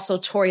was also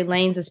Tory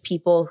Lanez's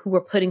people who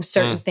were putting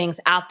certain things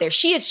out there.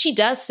 She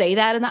does say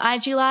that in the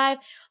IG Live,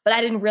 but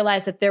I didn't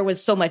realize that there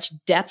was so much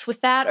depth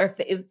with that, or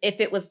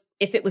if it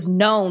was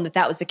known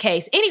that was the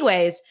case.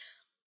 Anyways,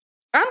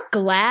 I'm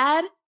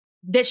glad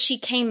that she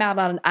came out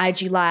on an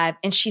IG Live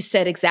and she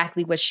said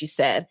exactly what she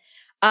said.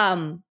 I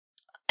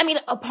mean,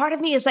 a part of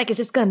me is like, is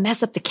this going to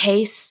mess up the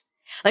case?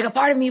 Like, a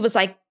part of me was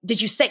like,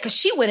 did you say, because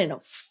she went into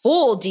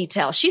full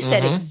detail. She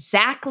said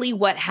exactly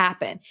what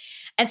happened.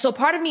 And so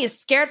part of me is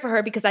scared for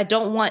her because I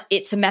don't want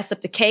it to mess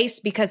up the case,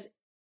 because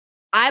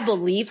I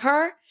believe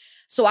her.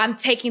 So I'm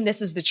taking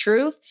this as the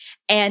truth.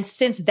 And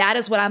since that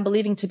is what I'm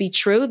believing to be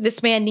true,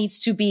 this man needs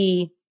to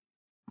be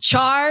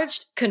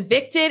charged,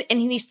 convicted, and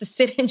he needs to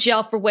sit in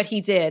jail for what he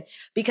did.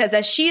 Because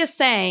as she is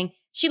saying,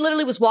 she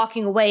literally was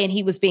walking away and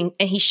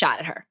he shot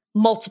at her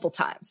multiple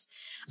times.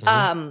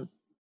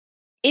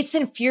 It's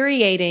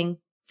infuriating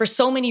for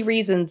so many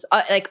reasons,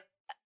 like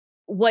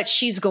what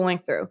she's going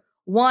through.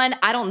 One,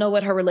 I don't know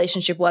what her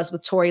relationship was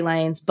with Tory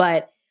Lanez,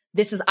 but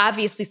this is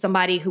obviously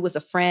somebody who was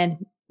a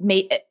friend,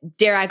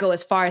 dare I go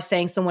as far as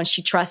saying someone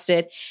she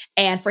trusted,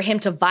 and for him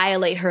to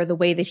violate her the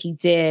way that he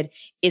did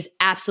is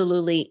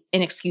absolutely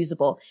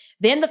inexcusable.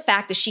 Then the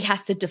fact that she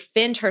has to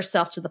defend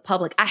herself to the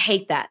public, I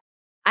hate that.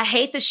 I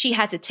hate that she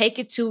had to take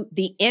it to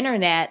the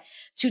internet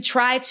to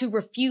try to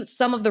refute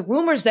some of the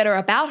rumors that are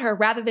about her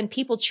rather than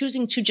people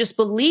choosing to just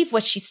believe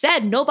what she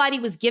said. Nobody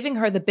was giving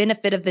her the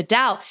benefit of the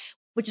doubt,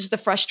 which is the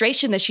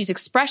frustration that she's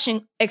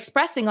expressing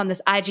on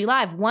this IG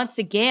Live. Once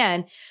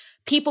again,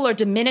 people are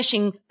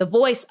diminishing the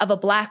voice of a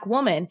Black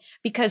woman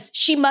because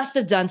she must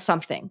have done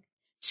something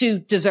to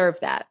deserve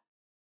that.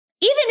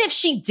 Even if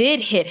she did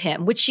hit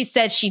him, which she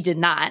said she did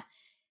not,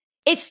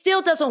 it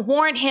still doesn't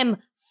warrant him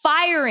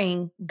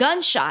firing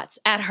gunshots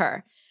at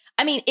her.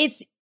 I mean,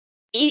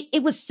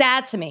 it was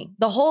sad to me.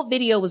 The whole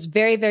video was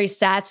very, very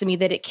sad to me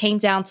that it came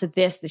down to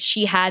this, that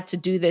she had to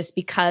do this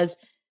because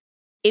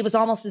it was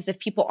almost as if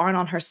people aren't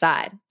on her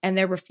side and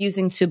they're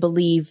refusing to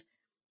believe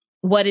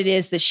what it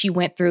is that she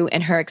went through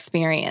in her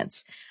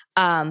experience.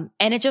 And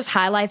it just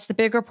highlights the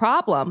bigger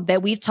problem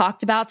that we've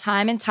talked about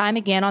time and time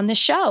again on this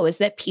show, is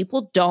that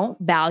people don't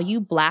value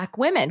Black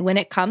women. When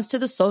it comes to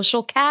the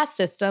social caste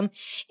system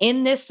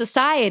in this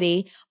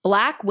society,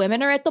 Black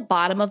women are at the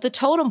bottom of the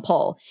totem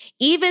pole.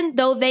 Even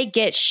though they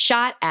get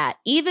shot at,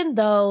 even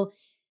though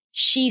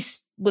she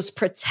was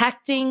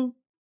protecting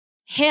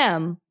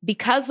him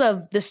because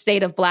of the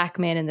state of Black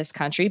men in this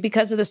country,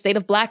 because of the state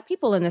of Black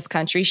people in this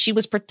country, she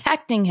was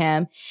protecting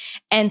him,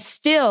 and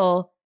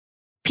still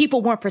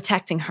people weren't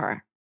protecting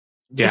her,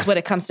 is what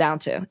it comes down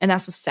to. And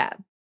that's what's sad.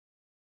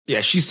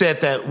 Yeah, she said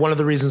that one of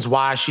the reasons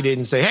why she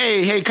didn't say,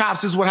 hey,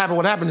 cops, this is what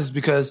happened is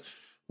because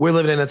we're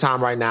living in a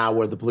time right now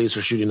where the police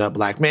are shooting up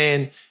Black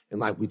men. And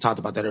like we talked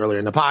about that earlier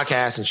in the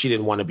podcast, and she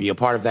didn't want to be a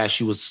part of that.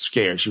 She was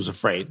scared. She was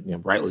afraid,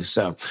 rightly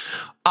so.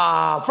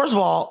 First of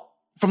all,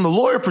 from the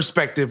lawyer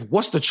perspective,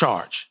 what's the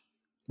charge?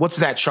 What's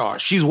that charge?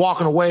 She's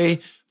walking away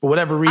for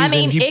whatever reason. I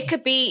mean, it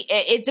could be,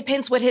 it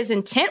depends what his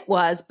intent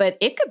was, but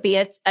it could be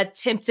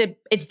attempted,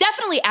 it's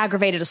definitely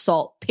aggravated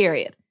assault,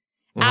 period.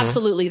 Mm-hmm.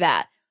 Absolutely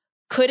that.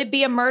 Could it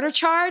be a murder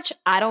charge?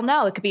 I don't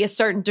know. It could be a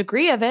certain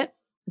degree of it,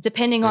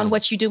 depending on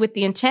what you do with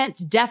the intent.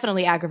 It's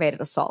definitely aggravated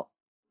assault.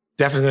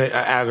 Definitely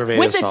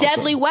aggravated assault. With a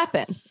deadly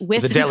weapon.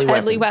 With a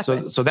deadly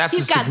weapon. So that's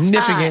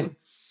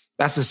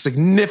a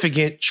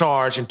significant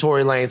charge, and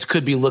Tory Lanez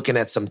could be looking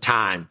at some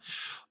time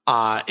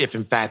if,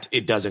 in fact,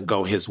 it doesn't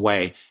go his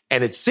way.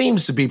 And it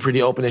seems to be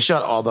pretty open and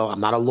shut, although I'm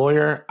not a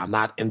lawyer. I'm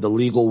not in the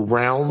legal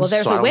realms, well,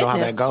 there's so I don't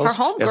witness. know how that goes.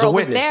 Her homegirl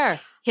was there.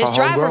 His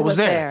driver was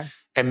there.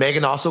 And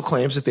Meghan also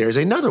claims that there's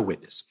another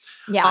witness.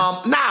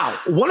 Yeah. Now,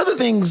 one of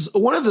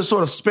the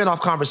sort of spinoff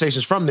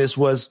conversations from this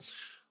was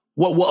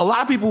what a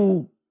lot of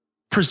people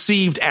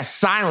perceived as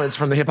silence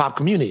from the hip hop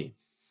community.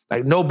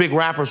 Like, no big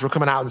rappers were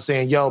coming out and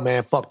saying, yo,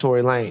 man, fuck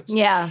Tory Lanez.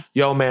 Yeah.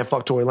 Yo, man,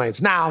 fuck Tory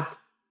Lanez. Now,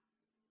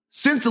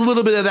 since a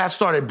little bit of that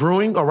started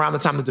brewing around the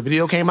time that the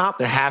video came out,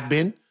 there have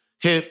been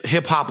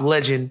hip hop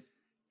legend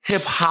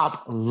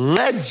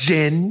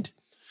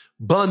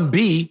Bun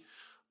B,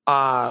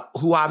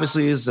 who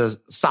obviously is a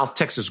South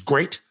Texas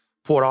great,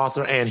 Port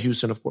Arthur and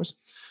Houston, of course,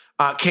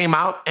 came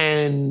out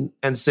and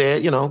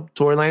said,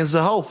 Tory Lanez is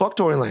a hoe. Fuck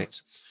Tory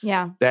Lanez.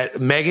 Yeah. That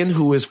Meghan,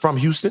 who is from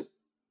Houston,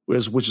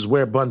 which is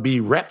where Bun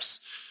B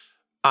reps,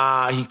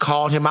 he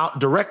called him out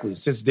directly.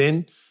 Since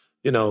then,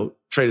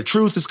 Trade of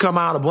Truth has come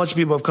out. A bunch of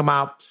people have come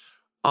out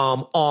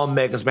on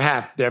Meghan's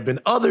behalf. There have been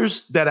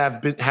others that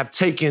have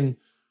taken,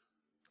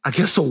 I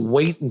guess, a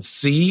wait and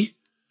see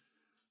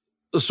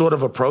sort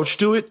of approach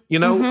to it.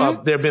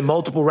 Mm-hmm. There have been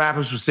multiple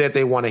rappers who said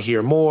they want to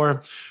hear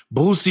more.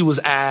 Boosie was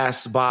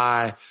asked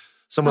by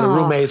some of the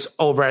roommates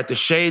over at the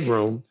Shade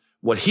Room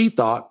what he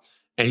thought,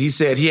 and he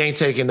said he ain't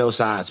taking no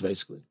sides,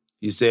 basically.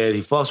 He said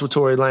he fucks with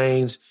Tory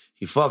Lanez,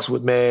 he fucks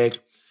with Meg,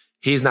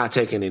 he's not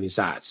taking any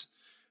sides.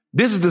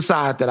 This is the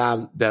side that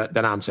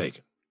I'm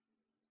taking.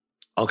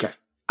 Okay.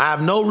 I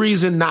have no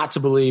reason not to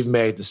believe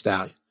Meg Thee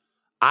Stallion.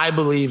 I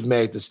believe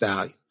Meg Thee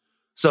Stallion.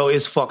 So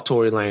it's fuck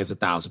Tory Lanez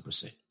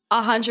 1,000%.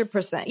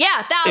 100%.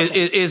 Yeah, 1,000.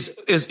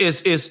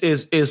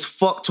 Is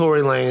fuck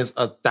Tory Lanez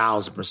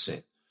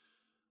 1,000%.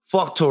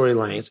 Fuck Tory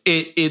Lanez.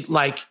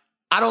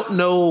 I don't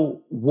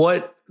know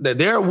that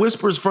there are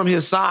whispers from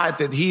his side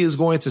that he is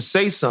going to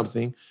say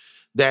something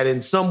that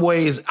in some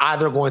way is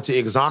either going to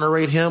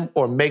exonerate him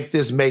or make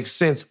this make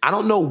sense. I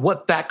don't know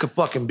what that could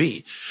fucking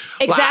be.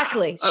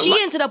 Exactly. She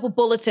ended up with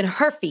bullets in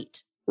her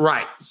feet.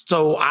 Right.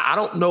 So I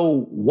don't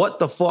know what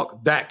the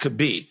fuck that could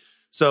be.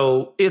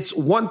 So it's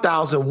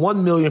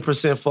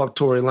 1,000,000% fuck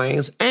Tory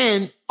Lanez.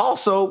 And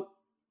also,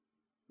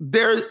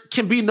 there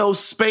can be no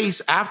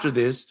space after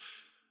this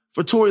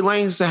for Tory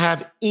Lanez to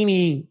have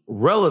any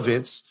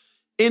relevance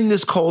in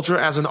this culture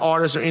as an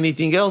artist or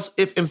anything else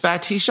if, in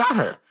fact, he shot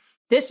her.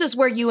 This is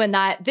where you and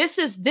I, this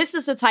is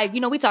the type,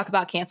 we talk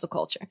about cancel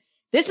culture.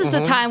 This is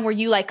the time where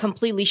you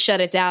completely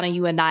shut it down and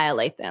you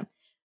annihilate them.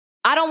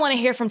 I don't want to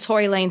hear from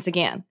Tory Lanez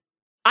again.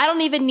 I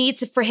don't even need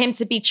for him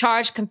to be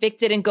charged,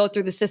 convicted, and go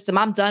through the system.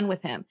 I'm done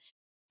with him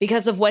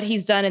because of what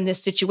he's done in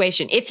this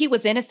situation. If he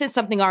was innocent,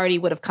 something already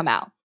would have come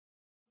out.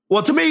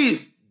 Well, to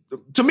me,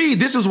 to me,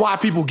 this is why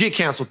people get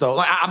canceled, though.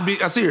 Like, I'm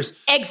serious.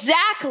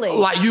 Exactly.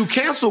 Like, you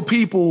cancel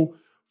people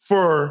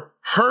for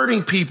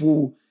hurting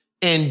people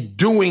and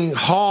doing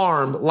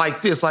harm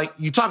like this. Like,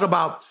 you talk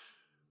about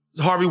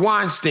Harvey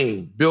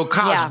Weinstein, Bill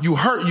Cosby.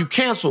 Yeah. You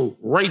cancel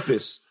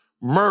rapists,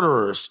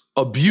 murderers,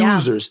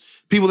 abusers,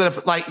 people that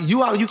have, like,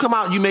 you come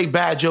out, you make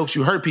bad jokes,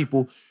 you hurt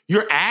people.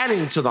 You're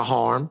adding to the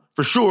harm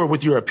for sure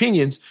with your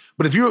opinions.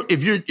 But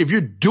if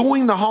you're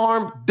doing the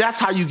harm, that's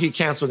how you get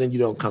canceled and you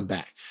don't come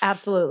back.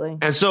 Absolutely.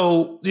 And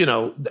so,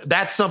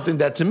 that's something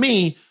that to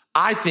me,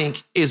 I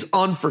think is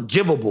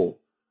unforgivable.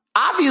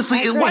 Obviously,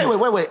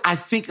 wait. I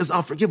think it's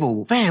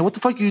unforgivable. Man, what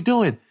the fuck are you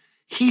doing?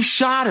 He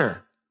shot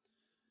her.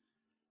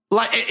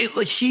 Like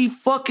he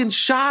fucking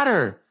shot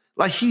her.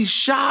 Like he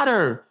shot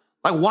her.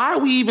 Like, why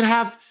do we even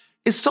have,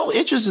 it's so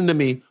interesting to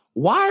me.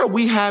 Why are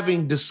we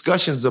having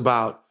discussions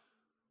about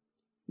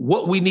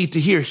what we need to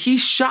hear? He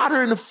shot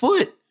her in the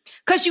foot.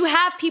 Because you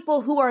have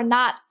people who are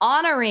not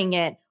honoring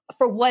it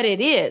for what it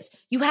is.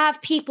 You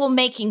have people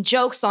making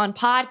jokes on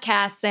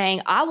podcasts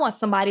saying, I want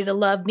somebody to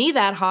love me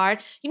that hard.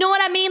 You know what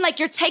I mean? Like,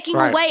 you're taking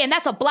away, and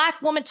that's a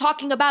black woman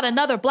talking about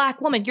another black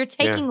woman. You're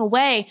taking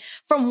away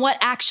from what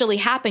actually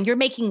happened. You're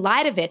making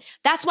light of it.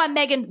 That's why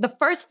Megan, the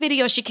first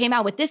video she came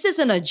out with, this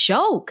isn't a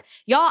joke.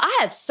 Y'all, I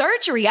had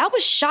surgery. I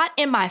was shot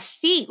in my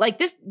feet. Like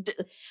this,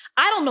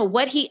 I don't know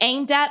what he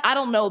aimed at. I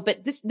don't know,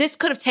 but this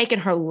could have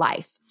taken her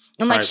life.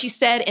 And like she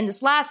said in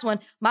this last one,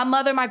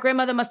 my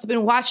grandmother must have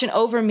been watching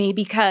over me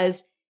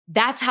because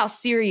that's how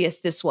serious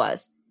this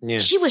was. Yeah.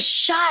 She was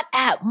shot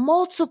at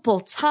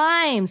multiple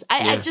times.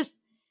 There's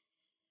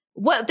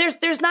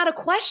not a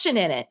question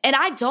in it. And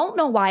I don't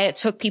know why it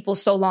took people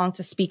so long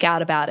to speak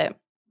out about it.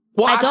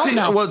 Well, I don't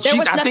know. Well,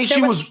 you're talking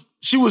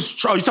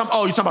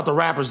about the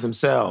rappers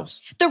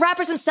themselves. The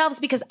rappers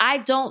themselves, because I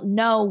don't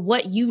know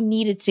what you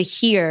needed to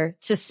hear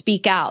to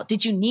speak out.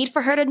 Did you need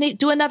for her to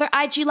do another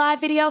IG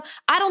Live video?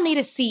 I don't need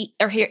to see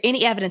or hear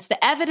any evidence.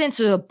 The evidence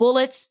are the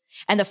bullets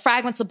and the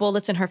fragments of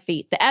bullets in her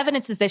feet. The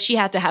evidence is that she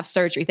had to have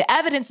surgery. The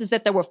evidence is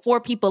that there were 4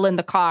 people in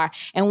the car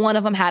and one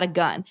of them had a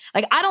gun.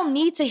 Like, I don't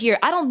need to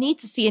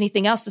see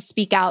anything else to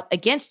speak out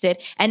against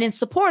it and in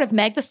support of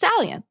Meg Thee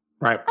Stallion.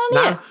 Right.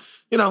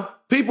 Now,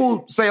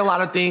 people say a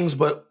lot of things,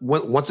 but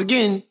once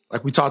again,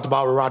 like we talked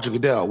about with Roger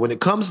Goodell, when it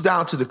comes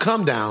down to the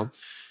come down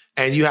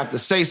and you have to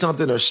say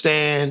something or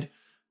stand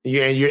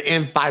and you're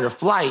in fight or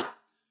flight,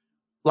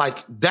 like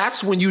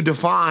that's when you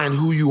define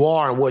who you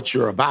are and what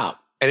you're about.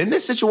 And in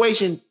this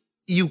situation,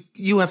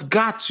 you have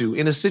got to,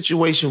 in a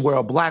situation where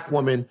a black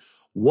woman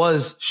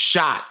was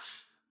shot,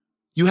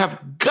 you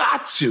have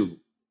got to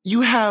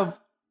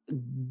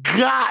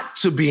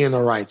be in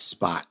the right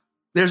spot.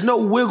 There's no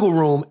wiggle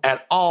room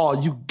at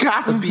all. You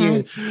gotta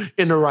be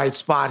in the right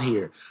spot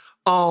here.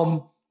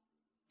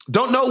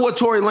 Don't know what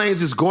Tory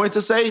Lanez is going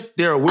to say.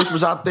 There are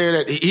whispers out there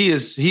that he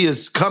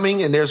is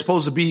coming, and there's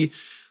supposed to be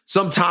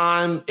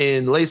sometime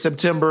in late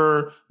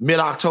September,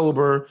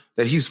 mid-October,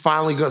 that he's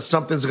finally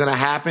something's gonna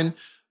happen.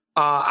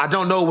 I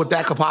don't know what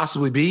that could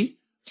possibly be.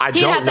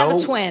 He had to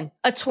have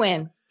a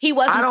twin. He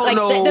wasn't. I don't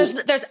know.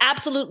 There's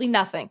absolutely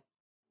nothing.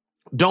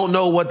 Don't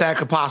know what that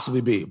could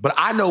possibly be, but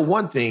I know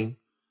one thing.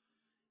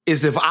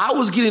 Is if I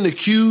was getting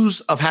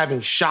accused of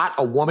having shot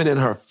a woman in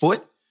her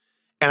foot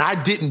and I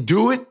didn't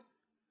do it,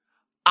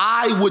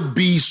 I would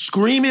be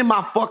screaming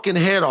my fucking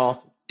head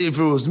off if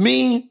it was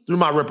me, through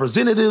my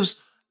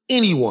representatives,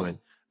 anyone,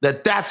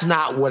 that's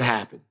not what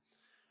happened.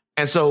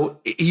 And so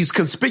he's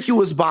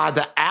conspicuous by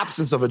the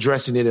absence of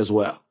addressing it as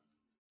well.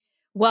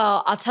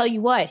 Well, I'll tell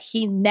you what,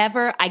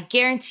 I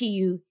guarantee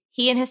you,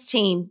 he and his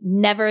team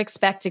never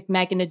expected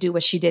Megan to do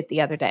what she did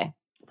the other day.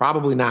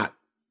 Probably not.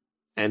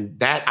 And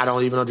that I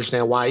don't even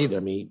understand why either.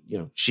 I mean,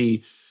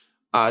 she,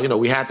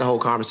 we had the whole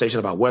conversation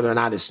about whether or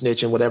not it's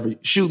snitching, whatever.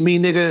 Shoot me,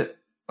 nigga.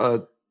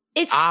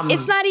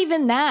 It's not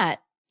even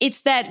that.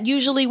 It's that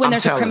usually when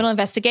there's a criminal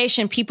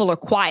investigation, people are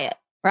quiet,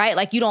 right?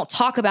 Like, you don't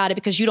talk about it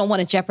because you don't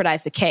want to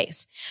jeopardize the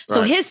case.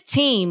 So his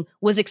team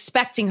was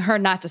expecting her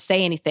not to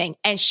say anything,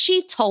 and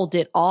she told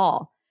it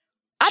all.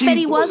 I bet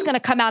he was going to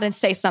come out and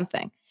say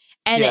something,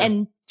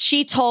 and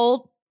she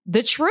told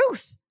the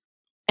truth.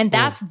 And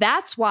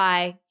that's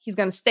why he's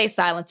going to stay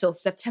silent till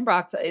September,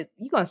 October.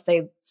 You're going to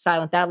stay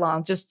silent that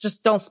long.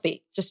 Just don't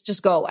speak.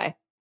 Just go away.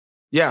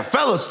 Yeah.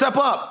 Fellas, step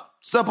up.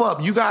 Step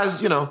up. You guys,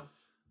 the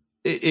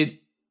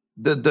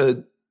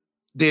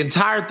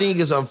entire thing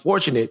is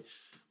unfortunate,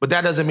 but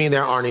that doesn't mean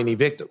there aren't any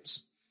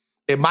victims.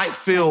 It might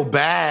feel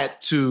bad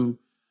for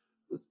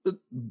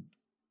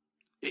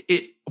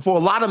a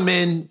lot of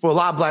men, for a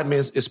lot of black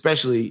men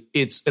especially,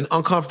 it's an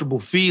uncomfortable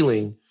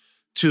feeling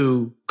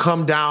to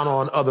come down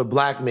on other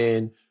black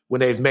men when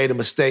they've made a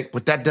mistake,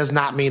 but that does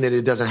not mean that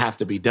it doesn't have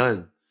to be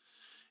done.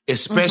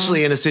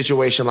 Especially in a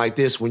situation like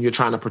this when you're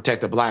trying to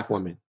protect a black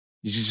woman.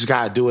 You just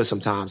got to do it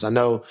sometimes. I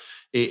know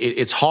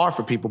it's hard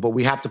for people, but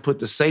we have to put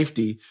the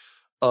safety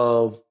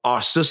of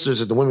our sisters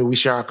and the women we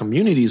share our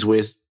communities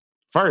with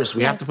first.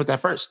 We have to put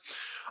that first.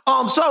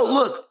 So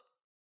look,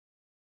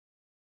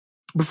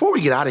 before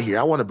we get out of here,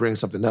 I want to bring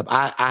something up.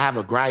 I have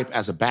a gripe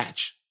as a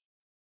batch.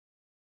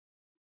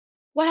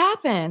 What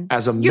happened?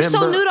 As a You're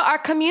so member- new to our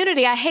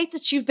community. I hate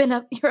that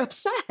you're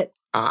upset.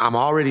 I'm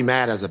already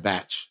mad as a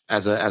batch,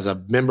 as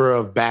a member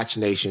of Batch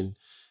Nation,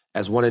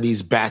 as one of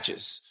these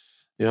batches.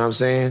 You know what I'm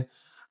saying?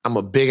 I'm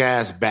a big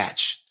ass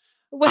batch.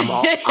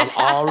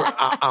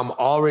 I'm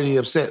already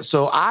upset.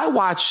 So I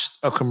watched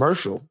a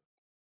commercial.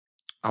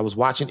 I was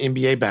watching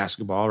NBA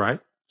basketball, right?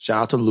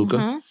 Shout out to Luka.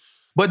 Mm-hmm.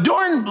 But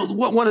during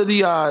one of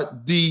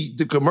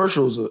the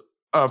commercials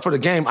for the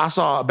game, I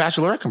saw a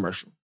Bachelorette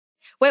commercial.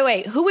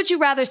 Wait. Who would you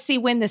rather see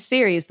win this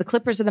series, the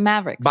Clippers or the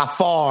Mavericks? By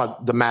far,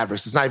 the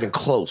Mavericks. It's not even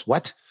close.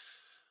 What?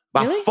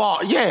 By Really?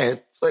 far, yeah.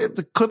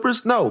 The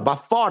Clippers, no. By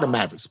far, the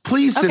Mavericks.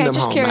 Please send them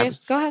just home.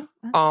 curious. Mavericks.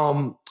 Go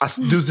ahead. I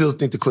do still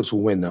think the Clips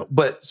will win, though.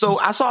 But so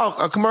I saw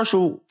a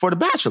commercial for The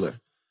Bachelor,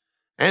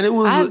 and it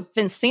was I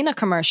haven't seen a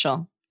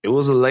commercial. it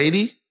was a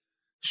lady.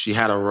 She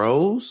had a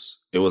rose.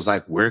 It was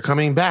like, "We're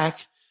coming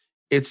back.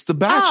 It's The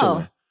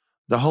Bachelor." Oh.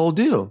 The whole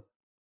deal,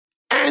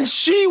 and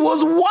she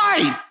was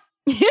white.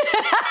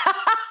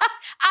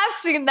 I've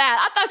seen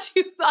that. I thought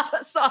you thought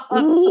I saw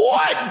her.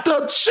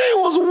 What? She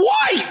was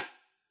white.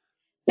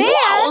 Man,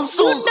 Wow,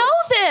 so- you know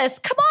this.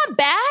 Come on,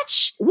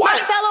 Batch. What?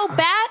 My fellow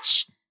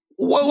Batch.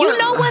 What- You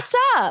know what's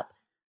up.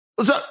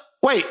 So,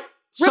 wait.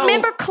 So,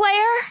 Remember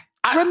Claire?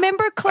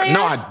 Remember Claire?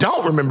 No, I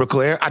don't remember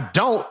Claire. I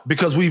don't,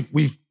 because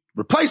we've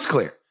replaced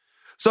Claire.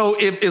 So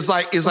if it's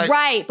like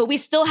Right, but we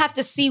still have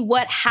to see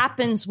what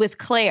happens with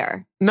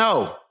Claire.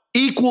 no,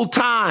 equal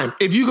time.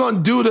 If you're gonna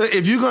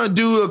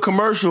do a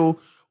commercial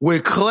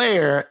with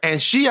Claire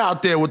and she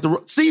out there with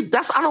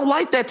I don't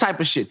like that type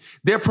of shit.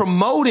 They're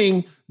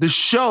promoting the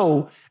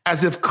show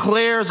as if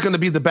Claire's gonna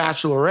be the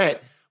Bachelorette,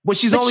 but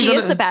she is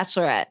the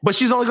Bachelorette. But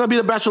she's only gonna be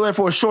the Bachelorette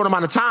for a short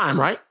amount of time,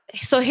 right?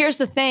 So here's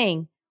the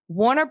thing.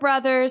 Warner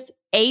Brothers,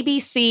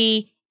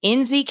 ABC,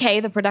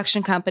 NZK, the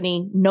production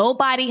company,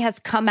 nobody has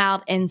come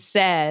out and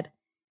said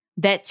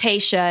that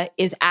Tayshia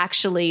is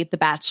actually the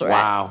Bachelorette.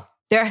 Wow.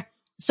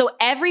 So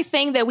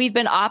everything that we've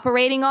been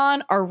operating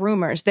on are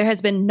rumors. There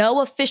has been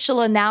no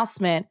official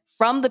announcement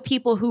from the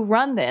people who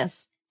run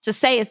this to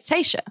say it's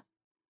Tayshia.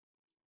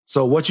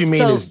 So what you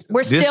mean is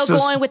we're still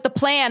going with the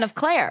plan of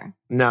Claire.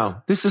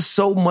 No, this is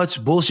so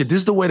much bullshit. This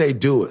is the way they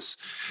do us.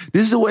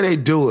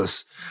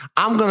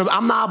 I'm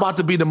not about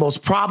to be the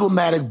most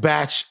problematic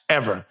batch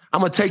ever. I'm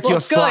gonna take your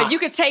slot. Good. You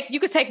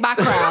could take my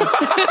crown.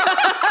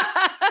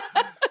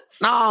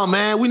 No,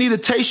 man, we need a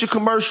Tayshia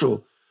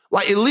commercial.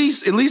 Like at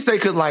least they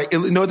could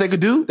you know what they could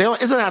do? It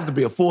doesn't have to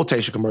be a full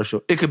Tayshia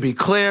commercial. It could be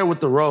Claire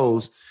with the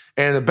rose,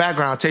 and in the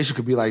background, Tayshia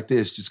could be like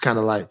this, just kind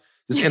of like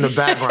just in the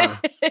background.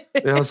 You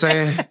know what I'm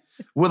saying?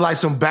 With like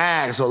some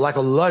bags or like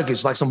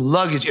some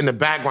luggage in the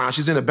background.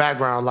 She's in the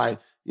background, like,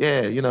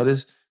 yeah, you know,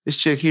 this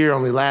chick here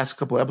only lasts a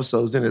couple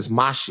episodes, then it's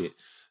my shit. You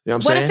know what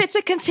I'm saying? What if it's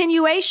a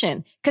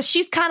continuation? Because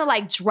she's kind of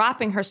like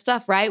dropping her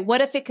stuff, right? What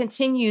if it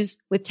continues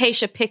with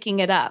Tayshia picking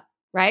it up,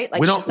 right?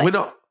 Like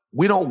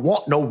we don't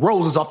want no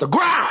roses off the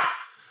ground.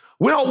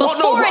 We don't want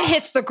no before it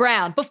hits the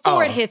ground.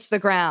 Before it hits the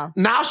ground.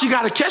 Now she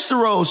got to catch the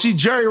rose. She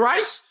Jerry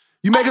Rice.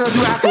 You making her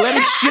do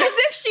athletic shit? As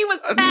if she was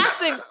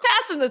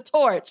passing the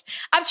torch.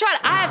 I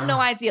have no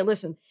idea.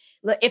 Listen,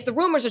 if the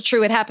rumors are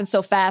true, it happened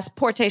so fast.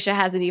 Poor Tayshia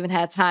hasn't even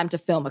had time to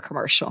film a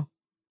commercial.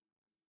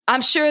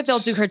 I'm sure they'll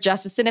do her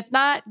justice. And if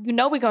not,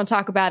 we're going to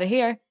talk about it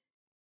here.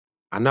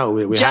 I know.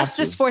 We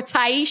justice for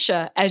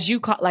Taisha, as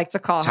you like to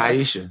call her.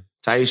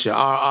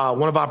 Taisha.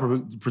 One of our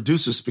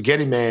producers,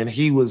 Spaghetti Man,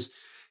 he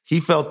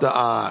felt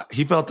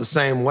the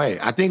same way.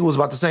 I think it was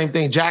about the same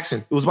thing.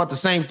 Jackson, it was about the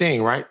same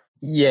thing, right?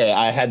 Yeah,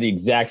 I had the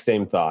exact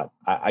same thought.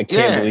 I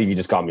can't believe you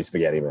just called me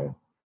Spaghetti Man.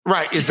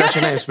 Right, that's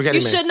your name, Spaghetti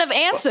Man. You shouldn't have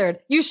answered.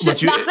 You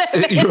should not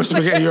have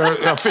answered. You're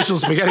an official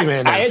Spaghetti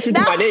Man now. I answered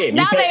to my name.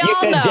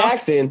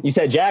 You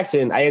said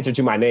Jackson. I answered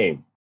to my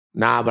name.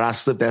 Nah, but I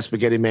slipped that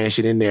Spaghetti Man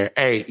shit in there.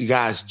 Hey, you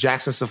guys,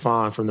 Jackson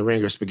Safon from The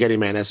Ringer, Spaghetti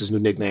Man, that's his new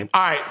nickname.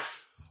 All right,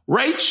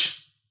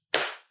 Rach,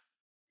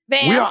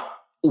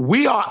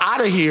 we are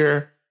out of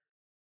here.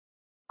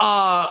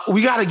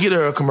 We got to get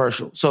her a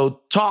commercial.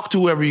 So talk to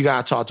whoever you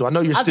got to talk to. I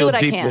know you're still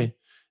deeply.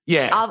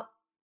 Yeah.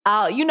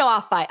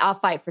 I'll fight. I'll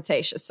fight for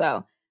Tayshia.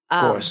 So,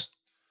 of course.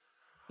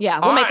 Yeah,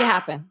 we'll make it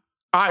happen.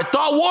 All right,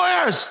 Thought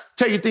Warriors,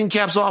 take your thinking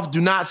caps off.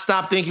 Do not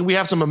stop thinking. We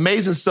have some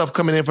amazing stuff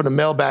coming in for the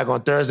mailbag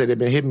on Thursday. They've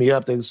been hitting me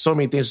up. There's so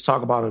many things to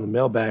talk about in the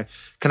mailbag.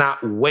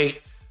 Cannot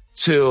wait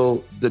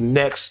till the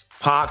next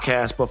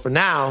podcast. But for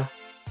now,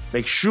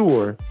 make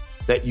sure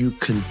that you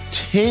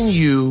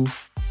continue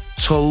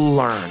to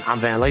learn. I'm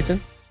Van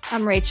Lathan.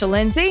 I'm Rachel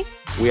Lindsay.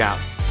 We out.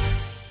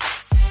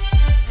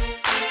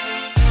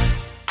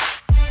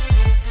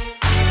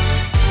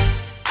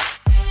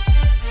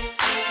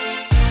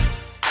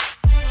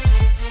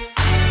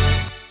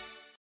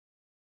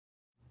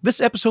 This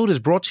episode is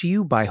brought to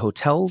you by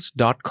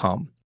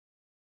Hotels.com.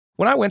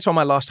 When I went on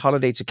my last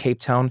holiday to Cape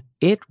Town,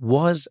 it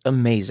was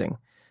amazing.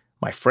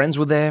 My friends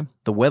were there,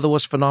 the weather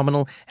was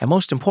phenomenal, and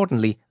most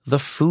importantly, the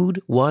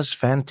food was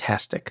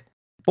fantastic.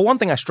 But one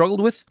thing I struggled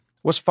with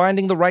was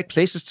finding the right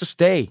places to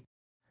stay.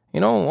 You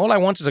know, all I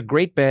want is a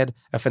great bed,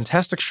 a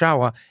fantastic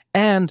shower,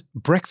 and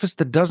breakfast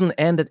that doesn't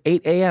end at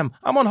 8 a.m.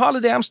 I'm on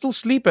holiday, I'm still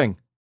sleeping.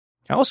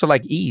 I also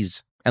like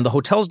ease, and the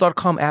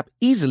Hotels.com app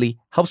easily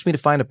helps me to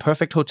find a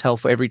perfect hotel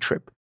for every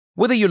trip.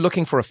 Whether you're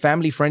looking for a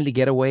family-friendly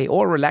getaway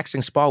or a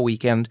relaxing spa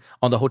weekend,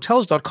 on the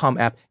Hotels.com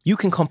app, you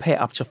can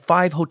compare up to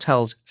 5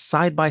 hotels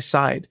side by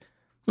side.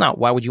 Now,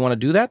 why would you want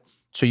to do that?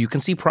 So you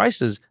can see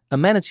prices,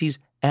 amenities,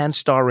 and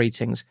star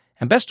ratings.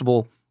 And best of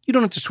all, you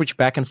don't have to switch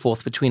back and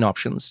forth between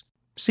options.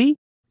 See?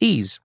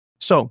 Ease.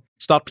 So,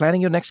 start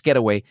planning your next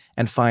getaway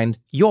and find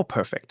your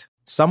perfect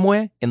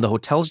somewhere in the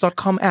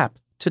Hotels.com app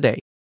today.